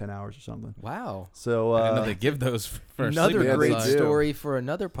 10 hours or something. Wow. So I didn't know they give those for Another sleeping great outside. do. story for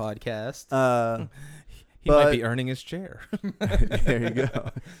another podcast. He might but- be earning his chair. there you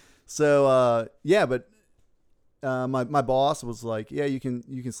go. So yeah, but my boss was like, yeah, you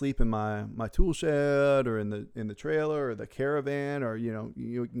can sleep in my tool shed, or in the trailer, or the caravan, or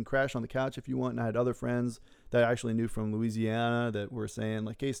you can crash on the couch if you want. And I had other friends that I actually knew from Louisiana that were saying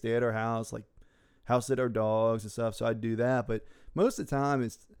like, hey, stay at our house, like house sit our dogs and stuff. So I'd do that, but most of the time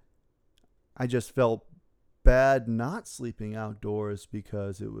I just felt bad not sleeping outdoors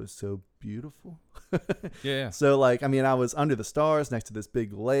because it was so beautiful. Yeah. So like, I mean, I was under the stars next to this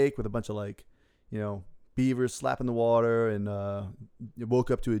big lake with a bunch of like, beavers slapping the water, and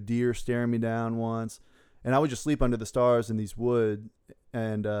woke up to a deer staring me down once. And I would just sleep under the stars in these wood,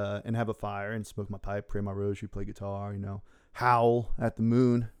 and have a fire and smoke my pipe, pray my rosary, play guitar, howl at the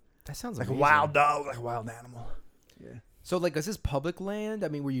moon That sounds like amazing. a wild dog, like a wild animal. Yeah. So like, is this public land? I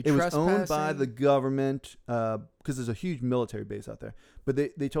mean, were you It was trespassing? owned by the government, because there's a huge military base out there. But they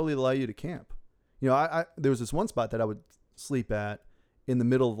totally allow you to camp. I there was this one spot that I would sleep at in the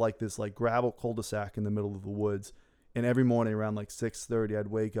middle of like this like gravel cul-de-sac in the middle of the woods. And every morning around like 6:30, I'd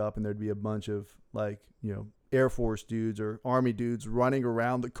wake up and there'd be a bunch of like, Air Force dudes or Army dudes running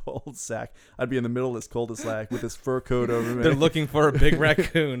around the cul-de-sac. I'd be in the middle of this cul-de-sac with this fur coat over me. They're looking for a big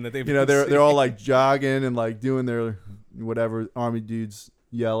raccoon that they've they're all like jogging and like doing their whatever Army dudes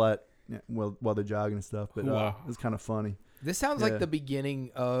yell at while they're jogging and stuff. But Wow. it's kind of funny. This sounds Yeah. like the beginning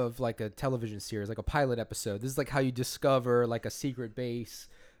of like a television series, like a pilot episode. This is like how you discover like a secret base,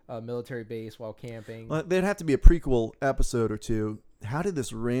 military base while camping. Well, there'd have to be a prequel episode or two. How did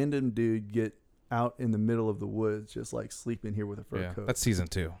this random dude get out in the middle of the woods, just like sleeping here with a fur Yeah, coat. that's season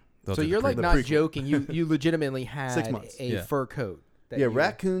 2. They'll So do the you're like prequel. not prequel. joking. You legitimately had 6 months. a Yeah. fur coat. that Yeah, you-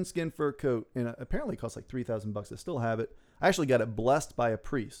 raccoon skin fur coat, and apparently it costs like $3,000. I still have it. I actually got it blessed by a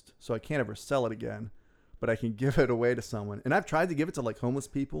priest, so I can't ever sell it again, but I can give it away to someone. And I've tried to give it to like homeless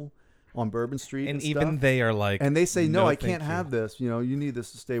people on Bourbon Street, And and even stuff, they are like, and they say no, I thank can't you." have this. You know, you need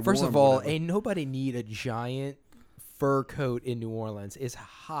this to stay warm. First of or all, whatever. ain't nobody need a giant fur coat in New Orleans. It's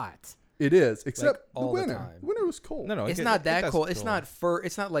hot. It is, except all the the winter. time. The winter was cold. No, It's it not it that does cold. It's cool. not fur.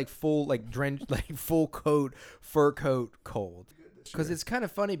 It's not like full like drenched like full coat fur coat cold. Because it's kind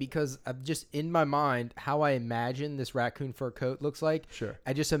of funny because I'm just in my mind how I imagine this raccoon fur coat looks like. Sure.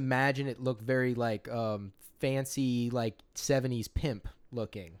 I just imagine it looked very like fancy like 70s pimp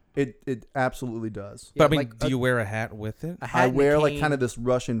looking. It absolutely does. But Yeah, I mean, like do you wear a hat with it? a hat I and a wear like cane. kind of this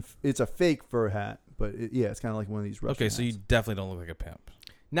Russian. It's a fake fur hat, but yeah, it's kind of like one of these Russian. Okay, so you hats. definitely don't look like a pimp.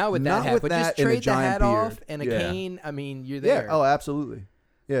 Not with Not that hat, with but that just and a trade the giant hat off beard. and a Yeah. cane. I mean, you're Yeah. there. Oh, absolutely.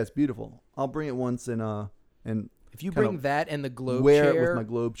 Yeah, it's beautiful. I'll bring it once and If you kinda bring that and the globe wear chair, it with my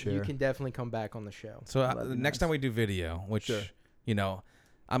globe chair. you can definitely come back on the show. So That'd the be next nice. time we do video, which Sure. you know,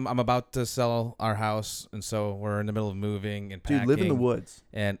 I'm about to sell our house, and so we're in the middle of moving and packing. Dude, live in the woods.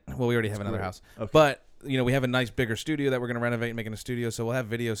 And well, we already have That's another great. house, Okay. but you know, we have a nice bigger studio that we're gonna renovate, making a studio. So we'll have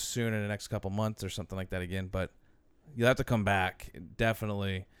videos soon in the next couple months or something like that again. But you'll have to come back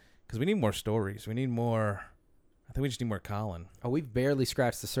definitely because we need more stories. We need more. I think we just need more Colin. Oh, we've barely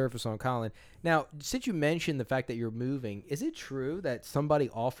scratched the surface on Colin. Now, since you mentioned the fact that you're moving, is it true that somebody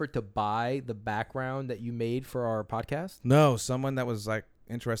offered to buy the background that you made for our podcast? No, someone that was like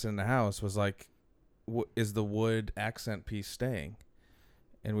interested in the house was like, "Is the wood accent piece staying?"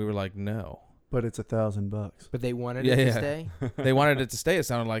 And we were like, "No." But it's $1,000. But they wanted Yeah, it to yeah. stay? They wanted it to stay. It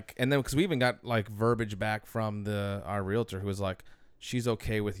sounded like, and then because we even got like verbiage back from our realtor who was like, "She's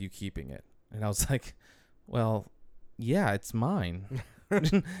okay with you keeping it," and I was like, "Well, yeah, it's mine.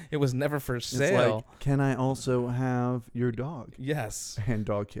 It was never for It's sale." like, can I also have your dog Yes, and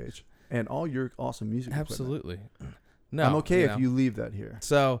dog cage and all your awesome music equipment? absolutely. No, I'm okay if know. you leave that here.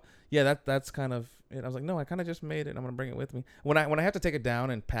 So yeah, that's kind of it. I was like, no, I kind of just made it. I'm gonna bring it with me. When I have to take it down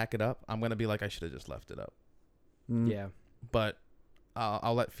and pack it up, I'm gonna be like, I should have just left it up. Mm, Yeah, But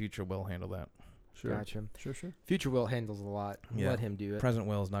I'll let future Will handle that. Sure. gotcha. Sure. Future Will handles a lot. Yeah. Let him do it. Present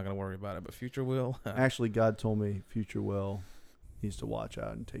Will is not gonna worry about it, but future Will. Actually, God told me future Will needs to watch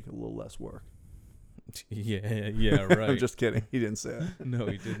out and take a little less work. yeah, right. I'm just kidding. He didn't say it. No,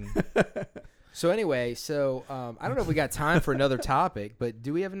 he didn't. So anyway, I don't know if we got time for another topic, but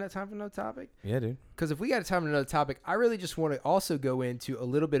do we have enough time for another topic? Yeah, dude. Because if we got time for another topic, I really just want to also go into a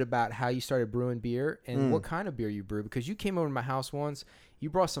little bit about how you started brewing beer and what kind of beer you brew. Because you came over to my house once, you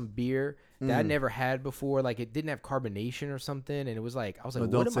brought some beer that I never had before. Like it didn't have carbonation or something, and it was like I was like,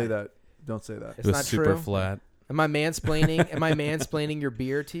 No, what don't am say I? that. Don't say that. It's It was not super true. flat. Am I mansplaining? Am I mansplaining your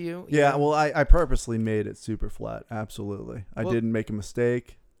beer to you? Yeah, well, I purposely made it super flat. Absolutely. I Well- didn't make a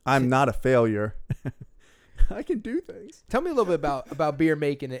mistake. I'm not a failure. I can do things. Tell me a little bit about beer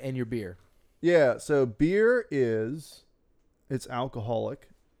making and your beer. Yeah, so beer it's alcoholic.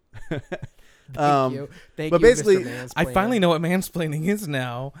 Thank you. Thank but you, basically, Mr. I Mansplainer. finally know what mansplaining is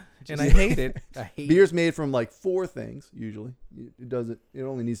now, and I hate it. I hate Beer's made from like 4 things usually. It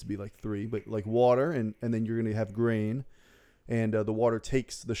only needs to be like 3, but like water and then you're going to have grain, and the water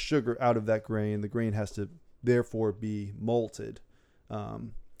takes the sugar out of that grain. The grain has to therefore be malted.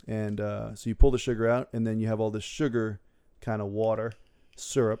 So you pull the sugar out, and then you have all this sugar kind of water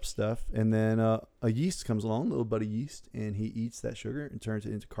syrup stuff, and then a yeast comes along, little buddy yeast, and he eats that sugar and turns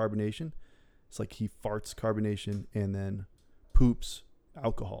it into carbonation. It's like he farts carbonation and then poops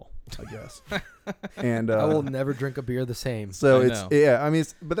alcohol, I guess. And I will never drink a beer the same. so I it's know. yeah, I mean,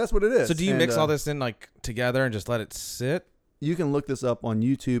 but that's what it is. So do you And, mix all this in like together and just let it sit? You can look this up on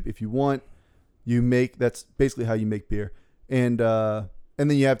YouTube if you want. That's basically how you make beer, and then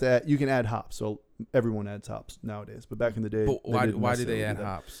you have to you can add hops. So everyone adds hops nowadays, but back in the day, But they why didn't do they necessarily add do that.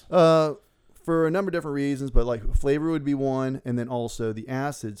 hops? For a number of different reasons, but like flavor would be one, and then also the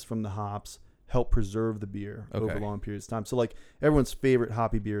acids from the hops help preserve the beer over Okay. long periods of time. So like everyone's favorite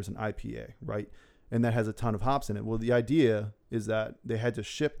hoppy beer is an IPA, right? And that has a ton of hops in it. Well, the idea is that they had to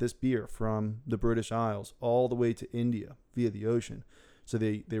ship this beer from the British Isles all the way to India via the ocean. So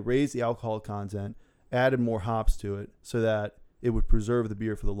they raised the alcohol content, added more hops to it so that it would preserve the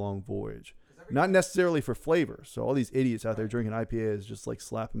beer for the long voyage. Not necessarily for flavor. So all these idiots out there drinking IPAs, just like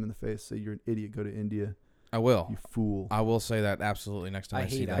slap them in the face, say you're an idiot, go to India, I will. you fool. I will say that absolutely next time I I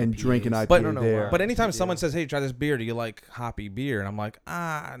see hate that. And drink an IPAs. IPA But- I don't know there. why. But anytime I someone do. says, "Hey, try this beer. Do you like hoppy beer?" and I'm like,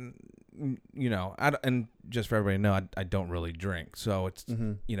 and just for everybody to know, I don't really drink. So it's,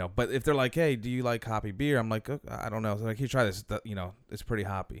 but if they're like, hey, do you like hoppy beer? I'm like, I don't know. So like, here, try this. It's pretty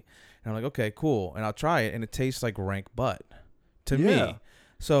hoppy. And I'm like, okay, cool. And I'll try it. And it tastes like rank butt to me.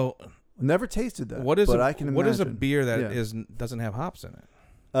 So never tasted that. What is I can imagine. What is a beer that doesn't have hops in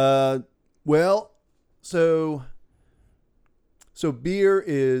it? Well, so beer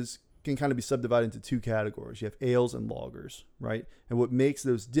can kind of be subdivided into two categories. You have ales and lagers, right? And what makes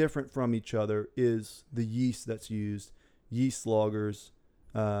those different from each other is the yeast that's used. Yeast lagers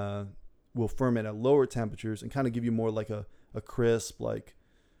will ferment at lower temperatures and kind of give you more like a crisp, like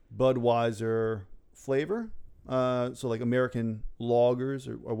Budweiser flavor. So like American lagers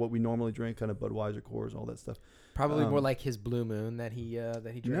or what we normally drink, kind of Budweiser Coors, all that stuff. Probably more like his Blue Moon that he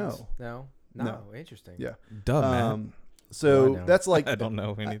drinks. No. Interesting. Yeah. Duh, man. So that's like I don't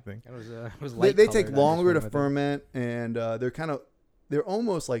know anything. It was light they take colored. longer to ferment, and they're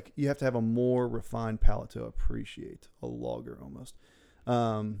almost like you have to have a more refined palate to appreciate a lager almost.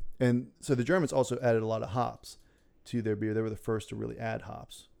 And so the Germans also added a lot of hops to their beer. They were the first to really add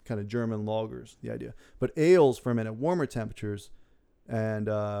hops, kind of German lagers, the idea. But ales ferment at warmer temperatures, and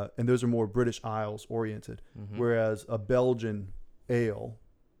those are more British Isles oriented, whereas a Belgian ale,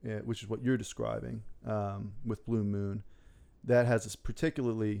 which is what you're describing with Blue Moon, that has this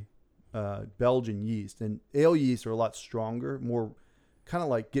particularly Belgian yeast. And ale yeast are a lot stronger, more kind of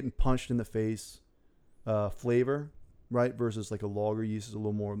like getting punched in the face flavor, right? Versus like a lager yeast is a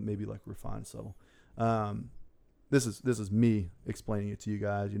little more maybe like refined. So this is me explaining it to you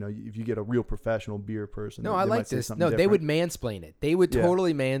guys. If you get a real professional beer person. No, I like this. No, they would mansplain it. They would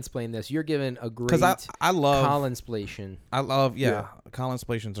totally mansplain this. You're given a great I love Collinsplanation. I love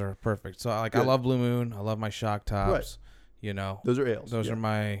Collinsplations are perfect. So I love Blue Moon. I love my shock tops. Right. Those are ales. Those are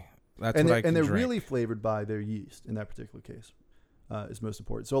my. That's and what I can they're drink. really flavored by their yeast in that particular case. Is most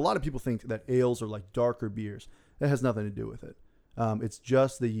important. So a lot of people think that ales are like darker beers. That has nothing to do with it. It's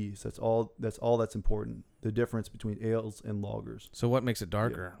just the yeast. That's all that's important. The difference between ales and lagers. So what makes it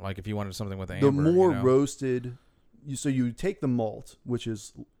darker? Like if you wanted something with amber. The more roasted. So you take the malt, which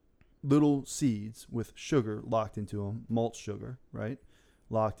is little seeds with sugar locked into them, malt sugar, right?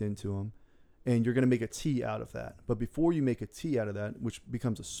 Locked into them. And you're going to make a tea out of that. But before you make a tea out of that, which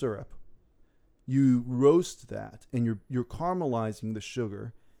becomes a syrup, you roast that, and you're caramelizing the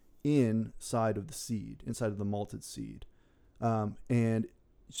sugar inside of the seed, inside of the malted seed. And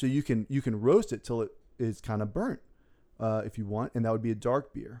so you can roast it till it is kind of burnt if you want, and that would be a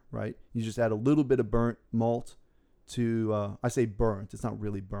dark beer, right? You just add a little bit of burnt malt to, I say burnt, it's not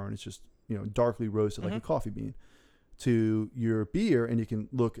really burnt, it's just darkly roasted like a coffee bean, to your beer, and you can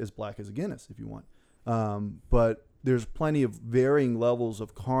look as black as a Guinness if you want. But there's plenty of varying levels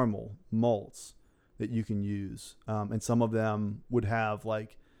of caramel malts that you can use, and some of them would have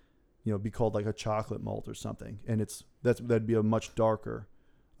be called like a chocolate malt or something, and that'd be a much darker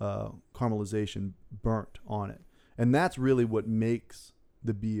caramelization burnt on it, and that's really what makes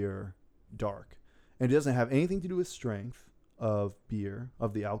the beer dark. And it doesn't have anything to do with strength of beer,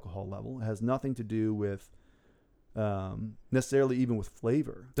 of the alcohol level. It has nothing to do with necessarily even with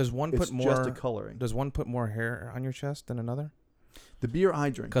flavor. Does one put more? Just a coloring. Does one put more hair on your chest than another? The beer I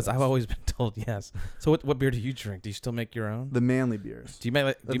drink. Because I've always been told yes. So what beer do you drink? Do you still make your own? The manly beers. Do you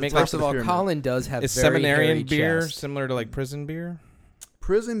make First of all, Colin does have is very hairy seminarian beer chest. similar to like prison beer?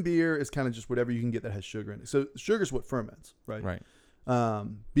 Prison beer is kind of just whatever you can get that has sugar in it. So sugar's what ferments, right? Right.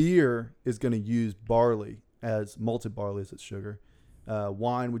 Beer is going to use barley as malted barley as its sugar.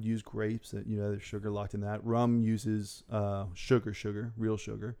 Wine would use grapes. There's sugar locked in that. Rum uses sugar, real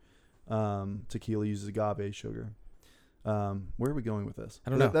sugar. Tequila uses agave sugar. Where are we going with this? I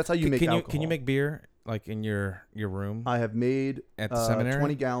don't know. That's how you make alcohol. Can you make beer like in your room? I have made at the seminary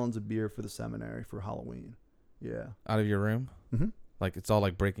 20 gallons of beer for the seminary for Halloween. Yeah. Out of your room? Mm-hmm. Like it's all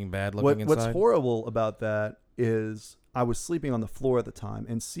like Breaking Bad looking inside? What's horrible about that is I was sleeping on the floor at the time,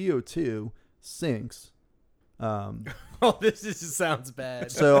 and CO2 sinks. Oh, this just sounds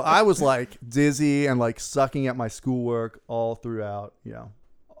bad. So I was like dizzy and like sucking at my schoolwork all throughout,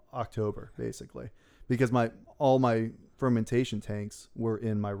 October basically, because all my fermentation tanks were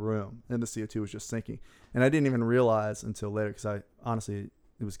in my room and the CO2 was just sinking, and I didn't even realize until later because it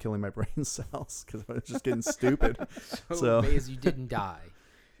was killing my brain cells because I was just getting stupid. So amazed you didn't die.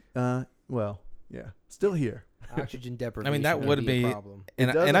 Well, yeah, still here. Oxygen deprivation. I mean, that would be a problem.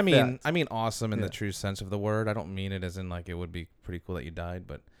 And I mean awesome in the true sense of the word. I don't mean it as in like it would be pretty cool that you died,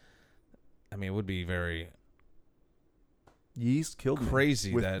 but I mean it would be very yeast killed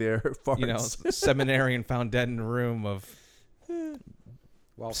crazy with that their farts. Seminarian found dead in a room of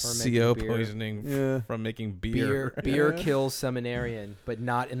while fermenting CO beer. poisoning from making beer. Beer kills seminarian, but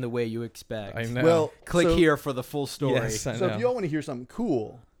not in the way you expect. I know. Well, Click so- here for the full story. Yes, I So know. if you all want to hear something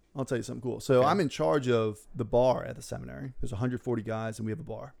cool, I'll tell you something cool. So I'm in charge of the bar at the seminary. There's 140 guys, and we have a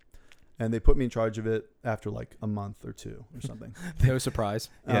bar. And they put me in charge of it after like a month or two or something. No surprise.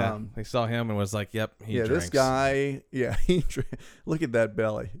 Yeah, they saw him and was like, "Yep, he yeah, drinks." this guy. Yeah, look at that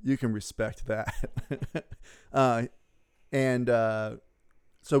belly. You can respect that.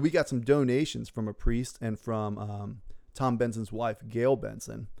 So we got some donations from a priest and from Tom Benson's wife, Gail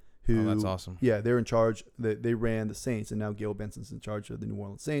Benson, who. Oh, that's awesome. Yeah, they're in charge. They ran the Saints, and now Gail Benson's in charge of the New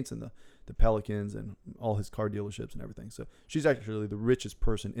Orleans Saints and the Pelicans and all his car dealerships and everything. So she's actually the richest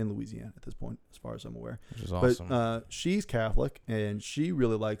person in Louisiana at this point, as far as I'm aware. Which is awesome. But she's Catholic, and she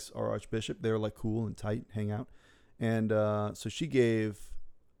really likes our Archbishop. They're like cool and tight, hang out. And so she gave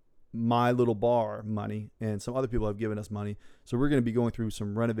my little bar money, and some other people have given us money. So we're going to be going through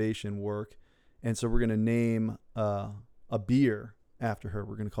some renovation work, and so we're going to name a beer after her.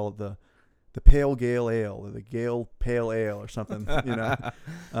 We're going to call it the Pale Gale Ale or the Gale Pale Ale or something. You know,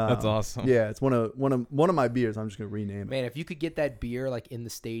 That's awesome. Yeah, it's one of my beers. I'm just going to rename it. Man, if you could get that beer like in the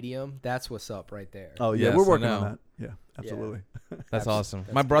stadium, that's what's up right there. Oh yeah, Yes, we're I working know. on that. Yeah, absolutely. That's awesome.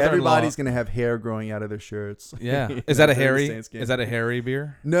 My brother-in-law. Everybody's going to have hair growing out of their shirts. Yeah. You Is know, that a during the hairy? Saints game. Is that a hairy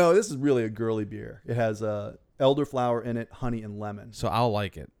beer? No, this is really a girly beer. It has elderflower in it, honey, and lemon. So I'll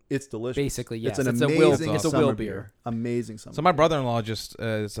like it. It's delicious. Basically, yes. It's an It's amazing a will summer beer. Amazing summer. So my brother-in-law just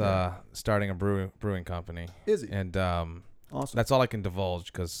is starting a brewing company, Is he? and Awesome. that's all I can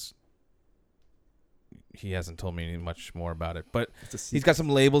divulge because he hasn't told me much more about it. But It's a he's secret. got some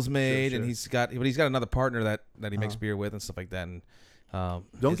labels made, Sure. and he's got another partner that he makes Uh-huh. beer with and stuff like that. And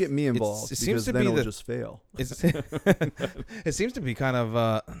Don't get me involved it because seems to then be it'll the- just fail. it seems to be kind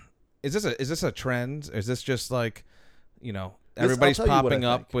of. Is this a trend? Or is this just like, I'll everybody's tell you what I popping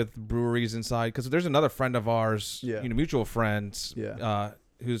up think. with breweries inside? Because there's another friend of ours, Yeah. mutual friends, Yeah.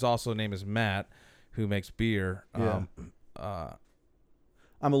 whose also name is Matt, who makes beer. Yeah.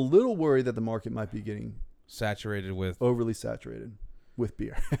 I'm a little worried that the market might be getting Saturated with overly saturated with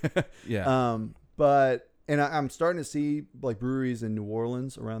beer. yeah. But I'm starting to see like breweries in New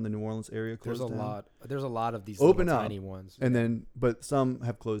Orleans, around the New Orleans area, close There's a down. lot. There's a lot of these Open little up. tiny ones. And then, but some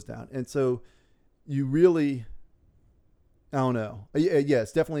have closed down. And so you really, I don't know. Yeah,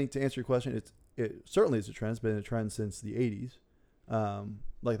 it's definitely, to answer your question, it certainly is a trend. It's been a trend since the 80s.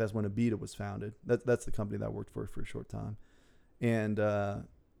 Like that's when Abita was founded. That's the company that I worked for a short time. And I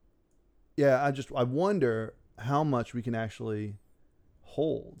wonder how much we can actually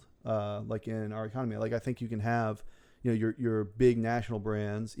hold like in our economy. Like I think you can have, your big national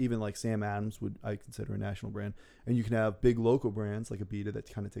brands, even like Sam Adams I consider a national brand, and you can have big local brands like Abita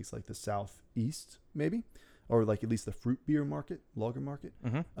that kind of takes like the southeast maybe, or like at least the fruit beer market, lager market.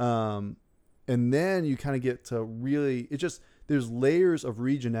 Mm-hmm. And then you kind of get to really, there's layers of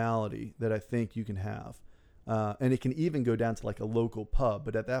regionality that I think you can have. And it can even go down to like a local pub,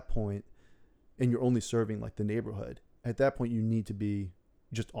 but at that point, and you're only serving like the neighborhood, at that point you need to be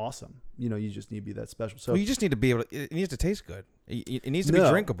just awesome. You just need to be that special. So Well, you just need to be able to. It needs to taste good. It needs to be No.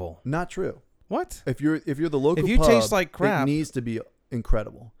 drinkable. not true. What? If you're the local If you pub, taste like crap- it needs to be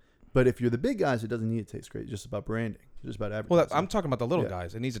incredible. But if you're the big guys, it doesn't need to taste great. It's just about branding. It's just about advertising. Well, I'm talking about the little Yeah.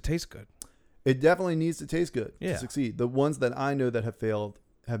 guys. It needs to taste good. It definitely needs to taste good Yeah. to succeed. The ones that I know that have failed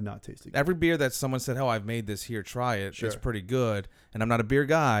have not tasted good. Every beer that someone said, "Oh, I've made this here, try it. It's Sure. pretty good." And I'm not a beer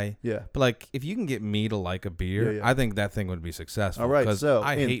guy, Yeah. but like if you can get me to like a beer, Yeah. I think that thing would be successful. All right. 'cause So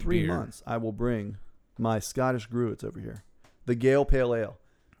I in hate 3 beer. months, I will bring my Scottish Gruits over here, the Gale Pale Ale.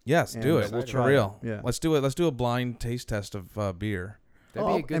 Yes, And do it. we'll For try real. it. Yeah. Let's do it. Let's do a blind taste test of beer, That'd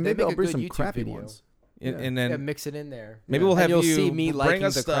be a good, and that'd maybe make I'll a bring good some YouTube crappy video. ones. and, Yeah. and then Yeah, mix it in there. maybe we'll And have you'll you see me bring liking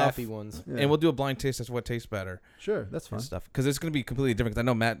us the stuff, crappy ones. Yeah. and we'll do a blind taste test of what tastes better Sure, that's fine. and stuff. Because it's going to be completely different. 'Cause I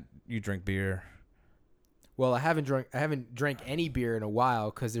know Matt, you drink beer. Well, I haven't drank any beer in a while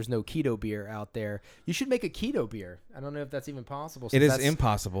because there's no keto beer out there. You should make a keto beer. I don't know if that's even possible. It since is that's-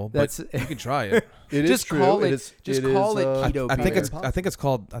 impossible, but that's- you can try it. It Just is true. call it- is- just is, call it uh, keto I beer. think it's. impossible.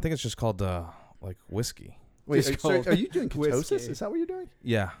 I think it's just called like whiskey. Wait, just so called are you doing ketosis? whiskey. Is that what you're doing?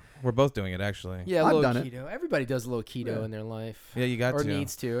 Yeah, we're both doing it actually. Yeah, a I've little done it. keto. Everybody does a little keto Yeah. in their life. Yeah, you got or to.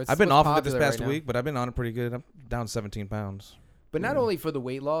 needs to. It's I've been what's off of it this popular past right now. week, but I've been on it pretty good. I'm down 17 pounds. But not Yeah. only for the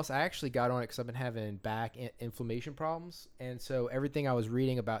weight loss, I actually got on it because I've been having back inflammation problems. And so everything I was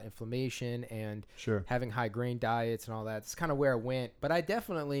reading about inflammation and Sure. having high grain diets and all that, it's kind of where I went. But I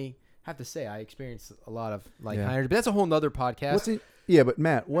definitely have to say I experienced a lot of like Yeah. high energy. But that's a whole nother podcast. Yeah, but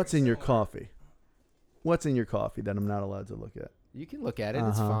Matt, what's in your coffee? What's in your coffee that I'm not allowed to look at? You can look at it.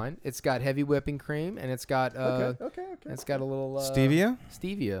 It's fine. It's got heavy whipping cream, and it's got Okay. it's got a little Stevia.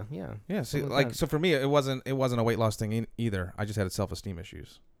 Stevia, yeah. Yeah. See, Something like like that. so for me, it wasn't a weight loss thing either. I just had self-esteem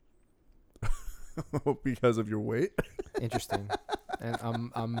issues. Because of your weight. Interesting. And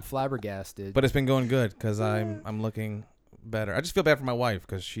I'm flabbergasted. But it's been going good because I'm looking better. I just feel bad for my wife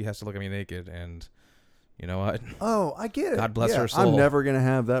because she has to look at me naked, and you know what? Oh, I get it. God bless her soul. I'm never gonna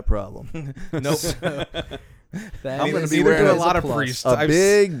have that problem. Nope. That I'm gonna is- be Neither wearing do a a lot of plus. priests. A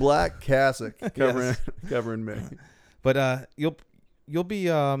big black cassock covering me. But you'll be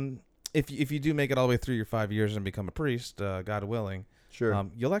if you do make it all the way through your 5 years and become a priest, God willing, Sure.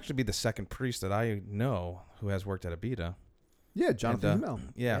 you'll actually be the second priest that I know who has worked at Abita. Yeah, Jonathan And, Hummel.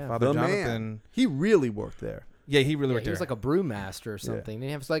 Yeah, Yeah. Father The Jonathan. man. He really worked there. Yeah, he really Yeah, worked he there. was like a brewmaster or something. Didn't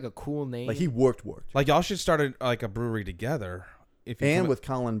he have like a cool name? Like he worked. Like y'all should start a brewery together. If you And come- with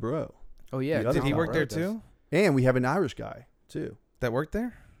Colin Bro. oh yeah, the other did he Colin work there does. too? And we have an Irish guy too. That worked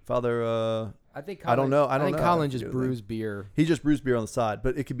there? Father I think I don't know. I don't think know. Colin I just forget his brews beer. he just brews beer on the side,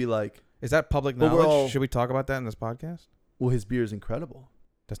 but it could be like, Is that public But we're knowledge? all- Should we talk about that in this podcast? well, his beer is incredible.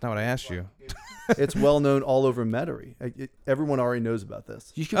 That's not what I asked you. It's well known all over Metairie. Everyone already knows about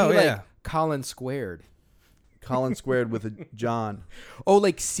this. You should Oh, be yeah. like Colin squared. Colin squared with a John. Oh,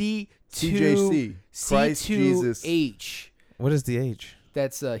 like C2 CJC. Christ Jesus. C2H. What is the H?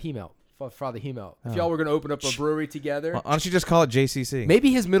 That's Hemelt. Father Hemelt. If Oh. y'all were gonna open up a brewery together, Why don't you just call it JCC?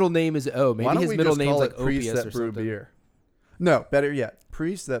 maybe his middle name is O. Maybe Why don't his we middle just name's call like it priests Opius that or brew something. beer? No, better yet,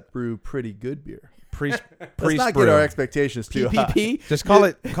 priests that brew pretty good beer. Priest. Let's Priest not brew. get our expectations too high. PPP. Just call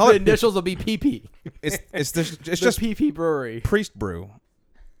it. Call The it. initials will be PP. It's It's just PP Brewery. priest brew,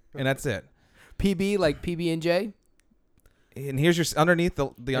 and that's it. PB like PB&J. And here's your underneath the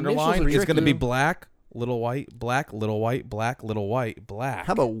Initials underline are is going to be tricky. black, little white, black, little white, black, little white, black.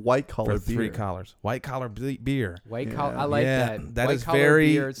 How about white collar for beer? 3 collars? White collar beer. White Yeah. collar. I like yeah, that. That White is collar very.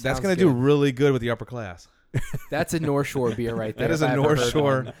 beer That's sounds going to do good. really good with the upper class. That's a North Shore beer right there. That is if a I ever North heard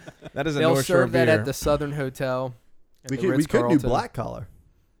Shore. one. That is a They'll North Shore serve that beer. at the Southern Hotel. We could do black collar.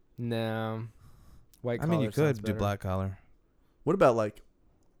 No. White I collar. mean, you sounds could do better. black collar. What about like,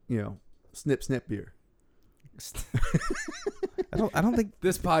 snip beer? I don't think.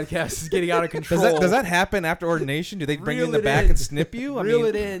 This podcast is getting out of control. Does that happen after ordination? Do they bring you in Reel the it back in. and snip you? I Reel mean,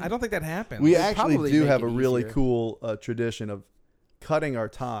 it in. I don't think that happens. We We'll actually probably do make have it a really easier. cool tradition of cutting our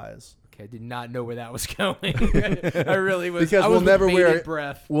ties. Okay, I did not know where that was going. I really was. Because I was we'll with never bated wear it.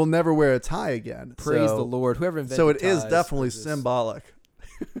 breath. We'll never wear a tie again. Praise so, the Lord. Whoever invented So it is ties definitely was just- symbolic.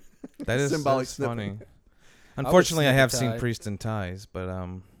 that is symbolic that's snipping. funny. Unfortunately, I snip a have seen tie. priests in ties, but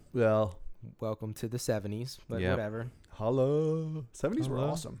Well, Welcome to the 70s, but Yep. whatever. hello. 70s were Hello.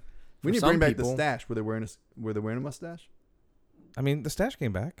 awesome. For We need to some bring back the people- stash. Were they wearing a mustache? I mean, the stash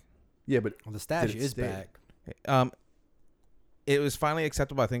came back. Yeah, but Well, the stash Did it is stay? back. It was finally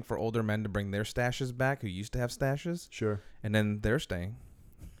acceptable, I think, for older men to bring their stashes back who used to have stashes, sure. and then they're staying.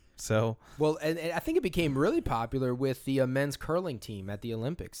 So Well, and I think it became really popular with the men's curling team at the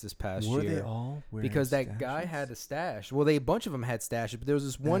Olympics this past year. all wearing Because that guy had a stash. Well, a bunch of them had stashes, but there was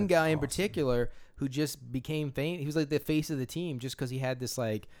this one That's guy in awesome. particular who just became famous. He was like the face of the team just because he had this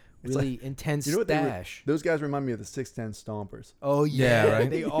like It's really intense You know what stash. Those guys remind me of the 6'10 Stompers. Oh Yeah, yeah, right?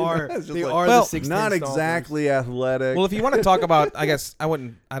 they are. It's just They like- are Well, the 6'10" Not Stompers. exactly athletic, well, if you want to talk about, I guess I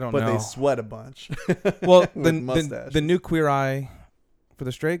don't but know. they sweat a bunch. Well, with mustache. the new Queer Eye for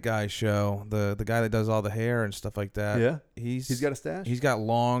the Straight Guy show, the guy that does all the hair and stuff like that. Yeah? he's He's got a stash? He's got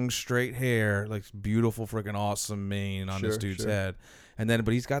long straight hair, like beautiful freaking awesome mane on this Sure, dude's sure. head, and then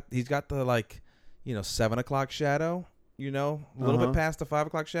but he's got the like 7 o'clock shadow, a little bit past the 5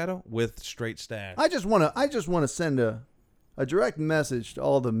 o'clock shadow with straight stash. I just want to send a direct message to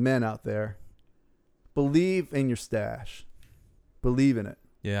all the men out there. Believe in your stash. Believe in it.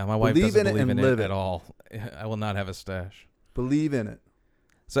 Yeah, my wife Believe doesn't in it believe and in it live it. at all. I will not have a stash. Believe in it.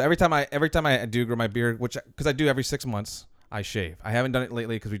 So every time I do grow my beard, because I do every 6 months, I shave. I haven't done it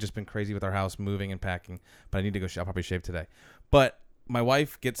lately because we've just been crazy with our house moving and packing. But I need to go. I'll probably shave today. But my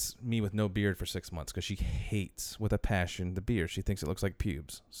wife gets me with no beard for 6 months because she hates with a passion the beard. She thinks it looks like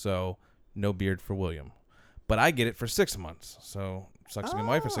pubes. So no beard for William. But I get it for 6 months. So sucks to be my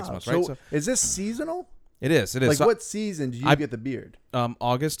wife for 6 months, right? So is this seasonal? It is. Like So, what season do you I- get the beard?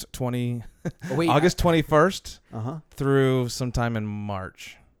 August 20, Oh, wait, August 21st Uh-huh. through sometime in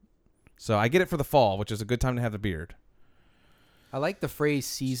March. So I get it for the fall, which is a good time to have the beard. I like the phrase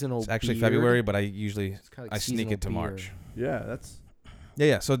seasonal. It's actually beard. February, but I usually It's kinda like I sneak seasonal it to beard. March. Yeah, that's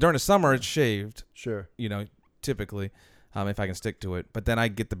Yeah. So during the summer, it's shaved, sure. typically, if I can stick to it. But then I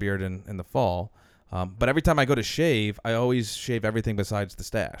get the beard in the fall. But every time I go to shave, I always shave everything besides the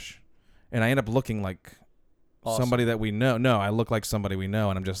stash. And I end up looking like Awesome. somebody that we know. No, I look like somebody we know,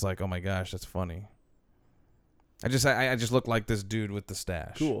 and I'm just like, oh my gosh, that's funny. I just look like this dude with the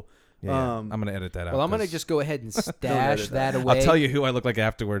stash. Cool. Yeah, I'm gonna edit that out. Well, I'm gonna 'cause just go ahead and stash that away. I'll tell you who I look like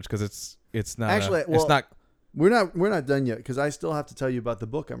afterwards because it's not Actually, it's not. We're not done yet because I still have to tell you about the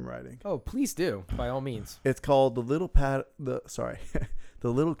book I'm writing. Oh, please do, by all means. It's called the Little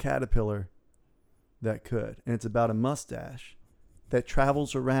Caterpillar That Could, and it's about a mustache that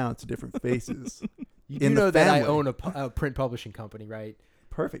travels around to different faces. You in do the know that I family. own a print publishing company, right?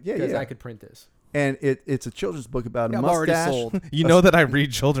 Perfect. Yeah, Because yeah. I could print this. And it's a children's book about a I'm already mustache. sold. You know that I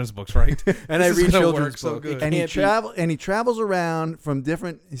read children's books, right? And I This is read gonna children's work so book. good. And Can't he travels around from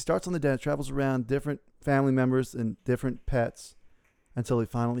different. He starts on the dead, travels around different family members and different pets until he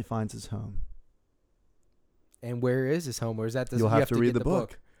finally finds his home. And where is his home? Where is that? You'll have to read get the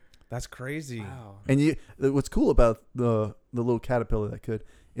book. That's crazy. Wow. And what's cool about the little caterpillar that could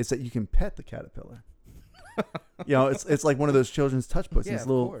is that you can pet the caterpillar. It's like one of those children's touch books. Yeah, This of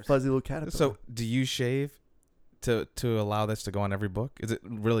little course. fuzzy little caterpillar. So, do you shave to allow this to go on every book? Is it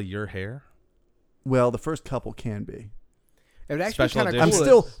really your hair? well, the first couple can be. It would actually Special kind of edition. I'm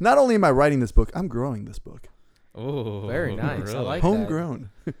still not only am I writing this book, I'm growing this book. Oh, Very nice. I really? like that. Homegrown.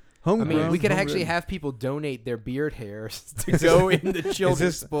 I Homegrown. mean, we could actually homewritten. have people donate their beard hairs to go in the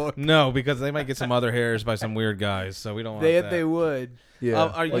children's book. No, because they might get some other hairs by some weird guys, so we don't want that. They would. Yeah,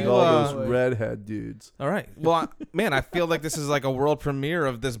 are like you, all uh, those redhead dudes. All right. Well, man, I feel like this is like a world premiere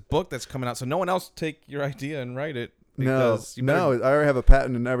of this book that's coming out. So no one else take your idea and write it. No, Because you better- no, I already have a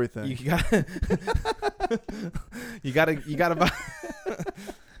patent and everything. You got about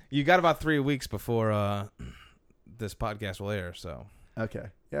you got about 3 weeks before this podcast will air. So Okay,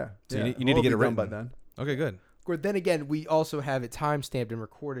 yeah. So yeah. you need to get it It'll be done by written. then. okay, good. Or then again, we also have it timestamped and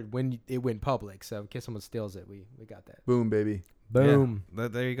recorded when it went public. So in case someone steals it, we got that. Boom, baby. Boom. Yeah,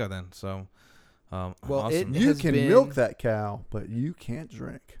 there you go then. So, Well, awesome. it You has can been- milk that cow, but you can't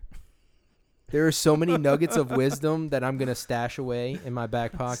drink. There are so many nuggets of wisdom that I'm gonna stash away in my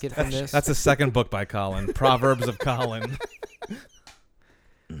back pocket from this. That's the second book by Colin, Proverbs of Colin.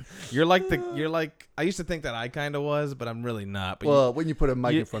 You're like I used to think that I kind of was, but I'm really not. But Well, when you put a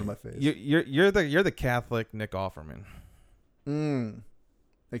mic you- in front of my face. you're the Catholic Nick Offerman.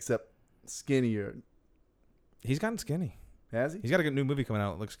 Except skinnier. He's gotten skinny. Has he? He's got a good new movie coming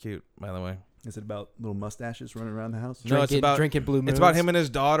out. It looks cute, by the way. Is it about little mustaches running around the house? No, it's about drinking blue moons. It's about him and his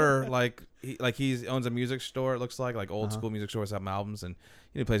daughter. He owns a music store. It looks like old Uh-huh. school music stores have albums, and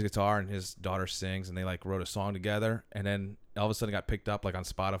he plays guitar, and his daughter sings, and they like wrote a song together, and then all of a sudden got picked up like on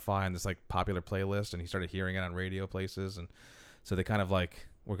Spotify and this like popular playlist, and he started hearing it on radio places, and so they kind of like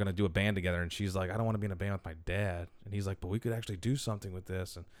we're gonna do a band together, and she's like, I don't want to be in a band with my dad, and he's like, but we could actually do something with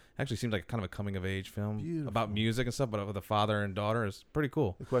this, and it actually seems like kind of a coming of age film Beautiful. about music and stuff, but with a father and daughter is pretty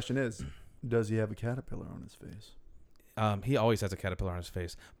cool. The question is, does he have a caterpillar on his face? He always has a caterpillar on his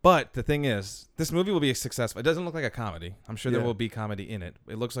face. But the thing is, this movie will be successful. It doesn't look like a comedy. I'm sure there Yeah. will be comedy in it.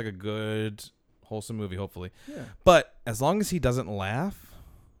 It looks like a good, wholesome movie, hopefully. Yeah. But as long as he doesn't laugh,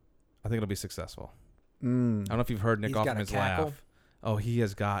 I think it'll be successful. I Mm. don't know if you've heard Nick He's got a Offerman's cackle. laugh. Oh, he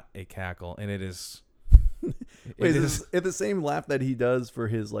has got a cackle, and it is. Wait, is it the same laugh that he does for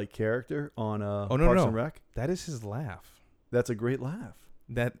his like character on Parks and Rec? That is his laugh. That's a great laugh.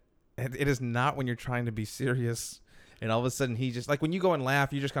 That it is not when you're trying to be serious. And all of a sudden, he just like when you go and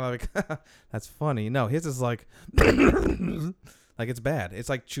laugh, you just kind of like, that's funny. No, his is like, like it's bad. It's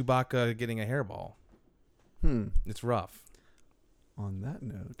like Chewbacca getting a hairball. It's rough. On that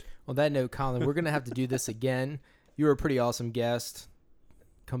note, On that note, Colin, we're gonna have to do this again. You were a pretty awesome guest.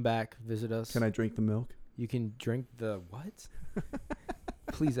 Come back, visit us. can I drink the milk? You can drink the what?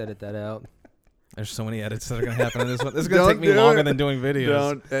 Please edit that out. There's so many edits that are gonna happen in this one. This is gonna Don't take me do longer it. than doing videos.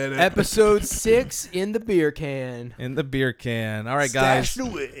 Don't edit. Episode 6 in the beer can. In the beer can. All right, guys. Stashed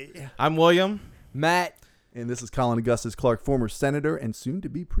away. I'm William. Matt. And this is Colin Augustus Clark, former senator and soon to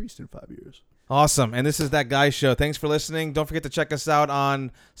be priest in 5 years. Awesome. And this is That Guy Show. Thanks for listening. Don't forget to check us out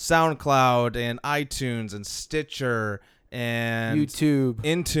on SoundCloud and iTunes and Stitcher and YouTube.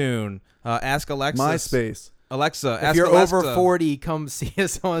 Intune. Ask Alexa. MySpace. Alexa. If ask you're Alexa. over 40, come see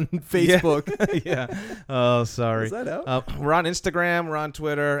us on Facebook. Yeah. Oh, sorry. Is that out? We're on Instagram. We're on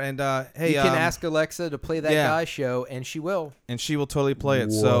Twitter. And hey, You can ask Alexa to play That yeah. Guy Show, and she will. and she will totally play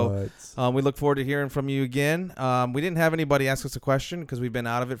it. So we look forward to hearing from you again. We didn't have anybody ask us a question because we've been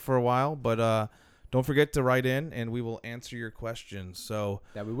out of it for a while, but don't forget to write in, and we will answer your questions. So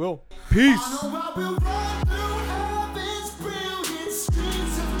That we will. peace. I know I will run through hell.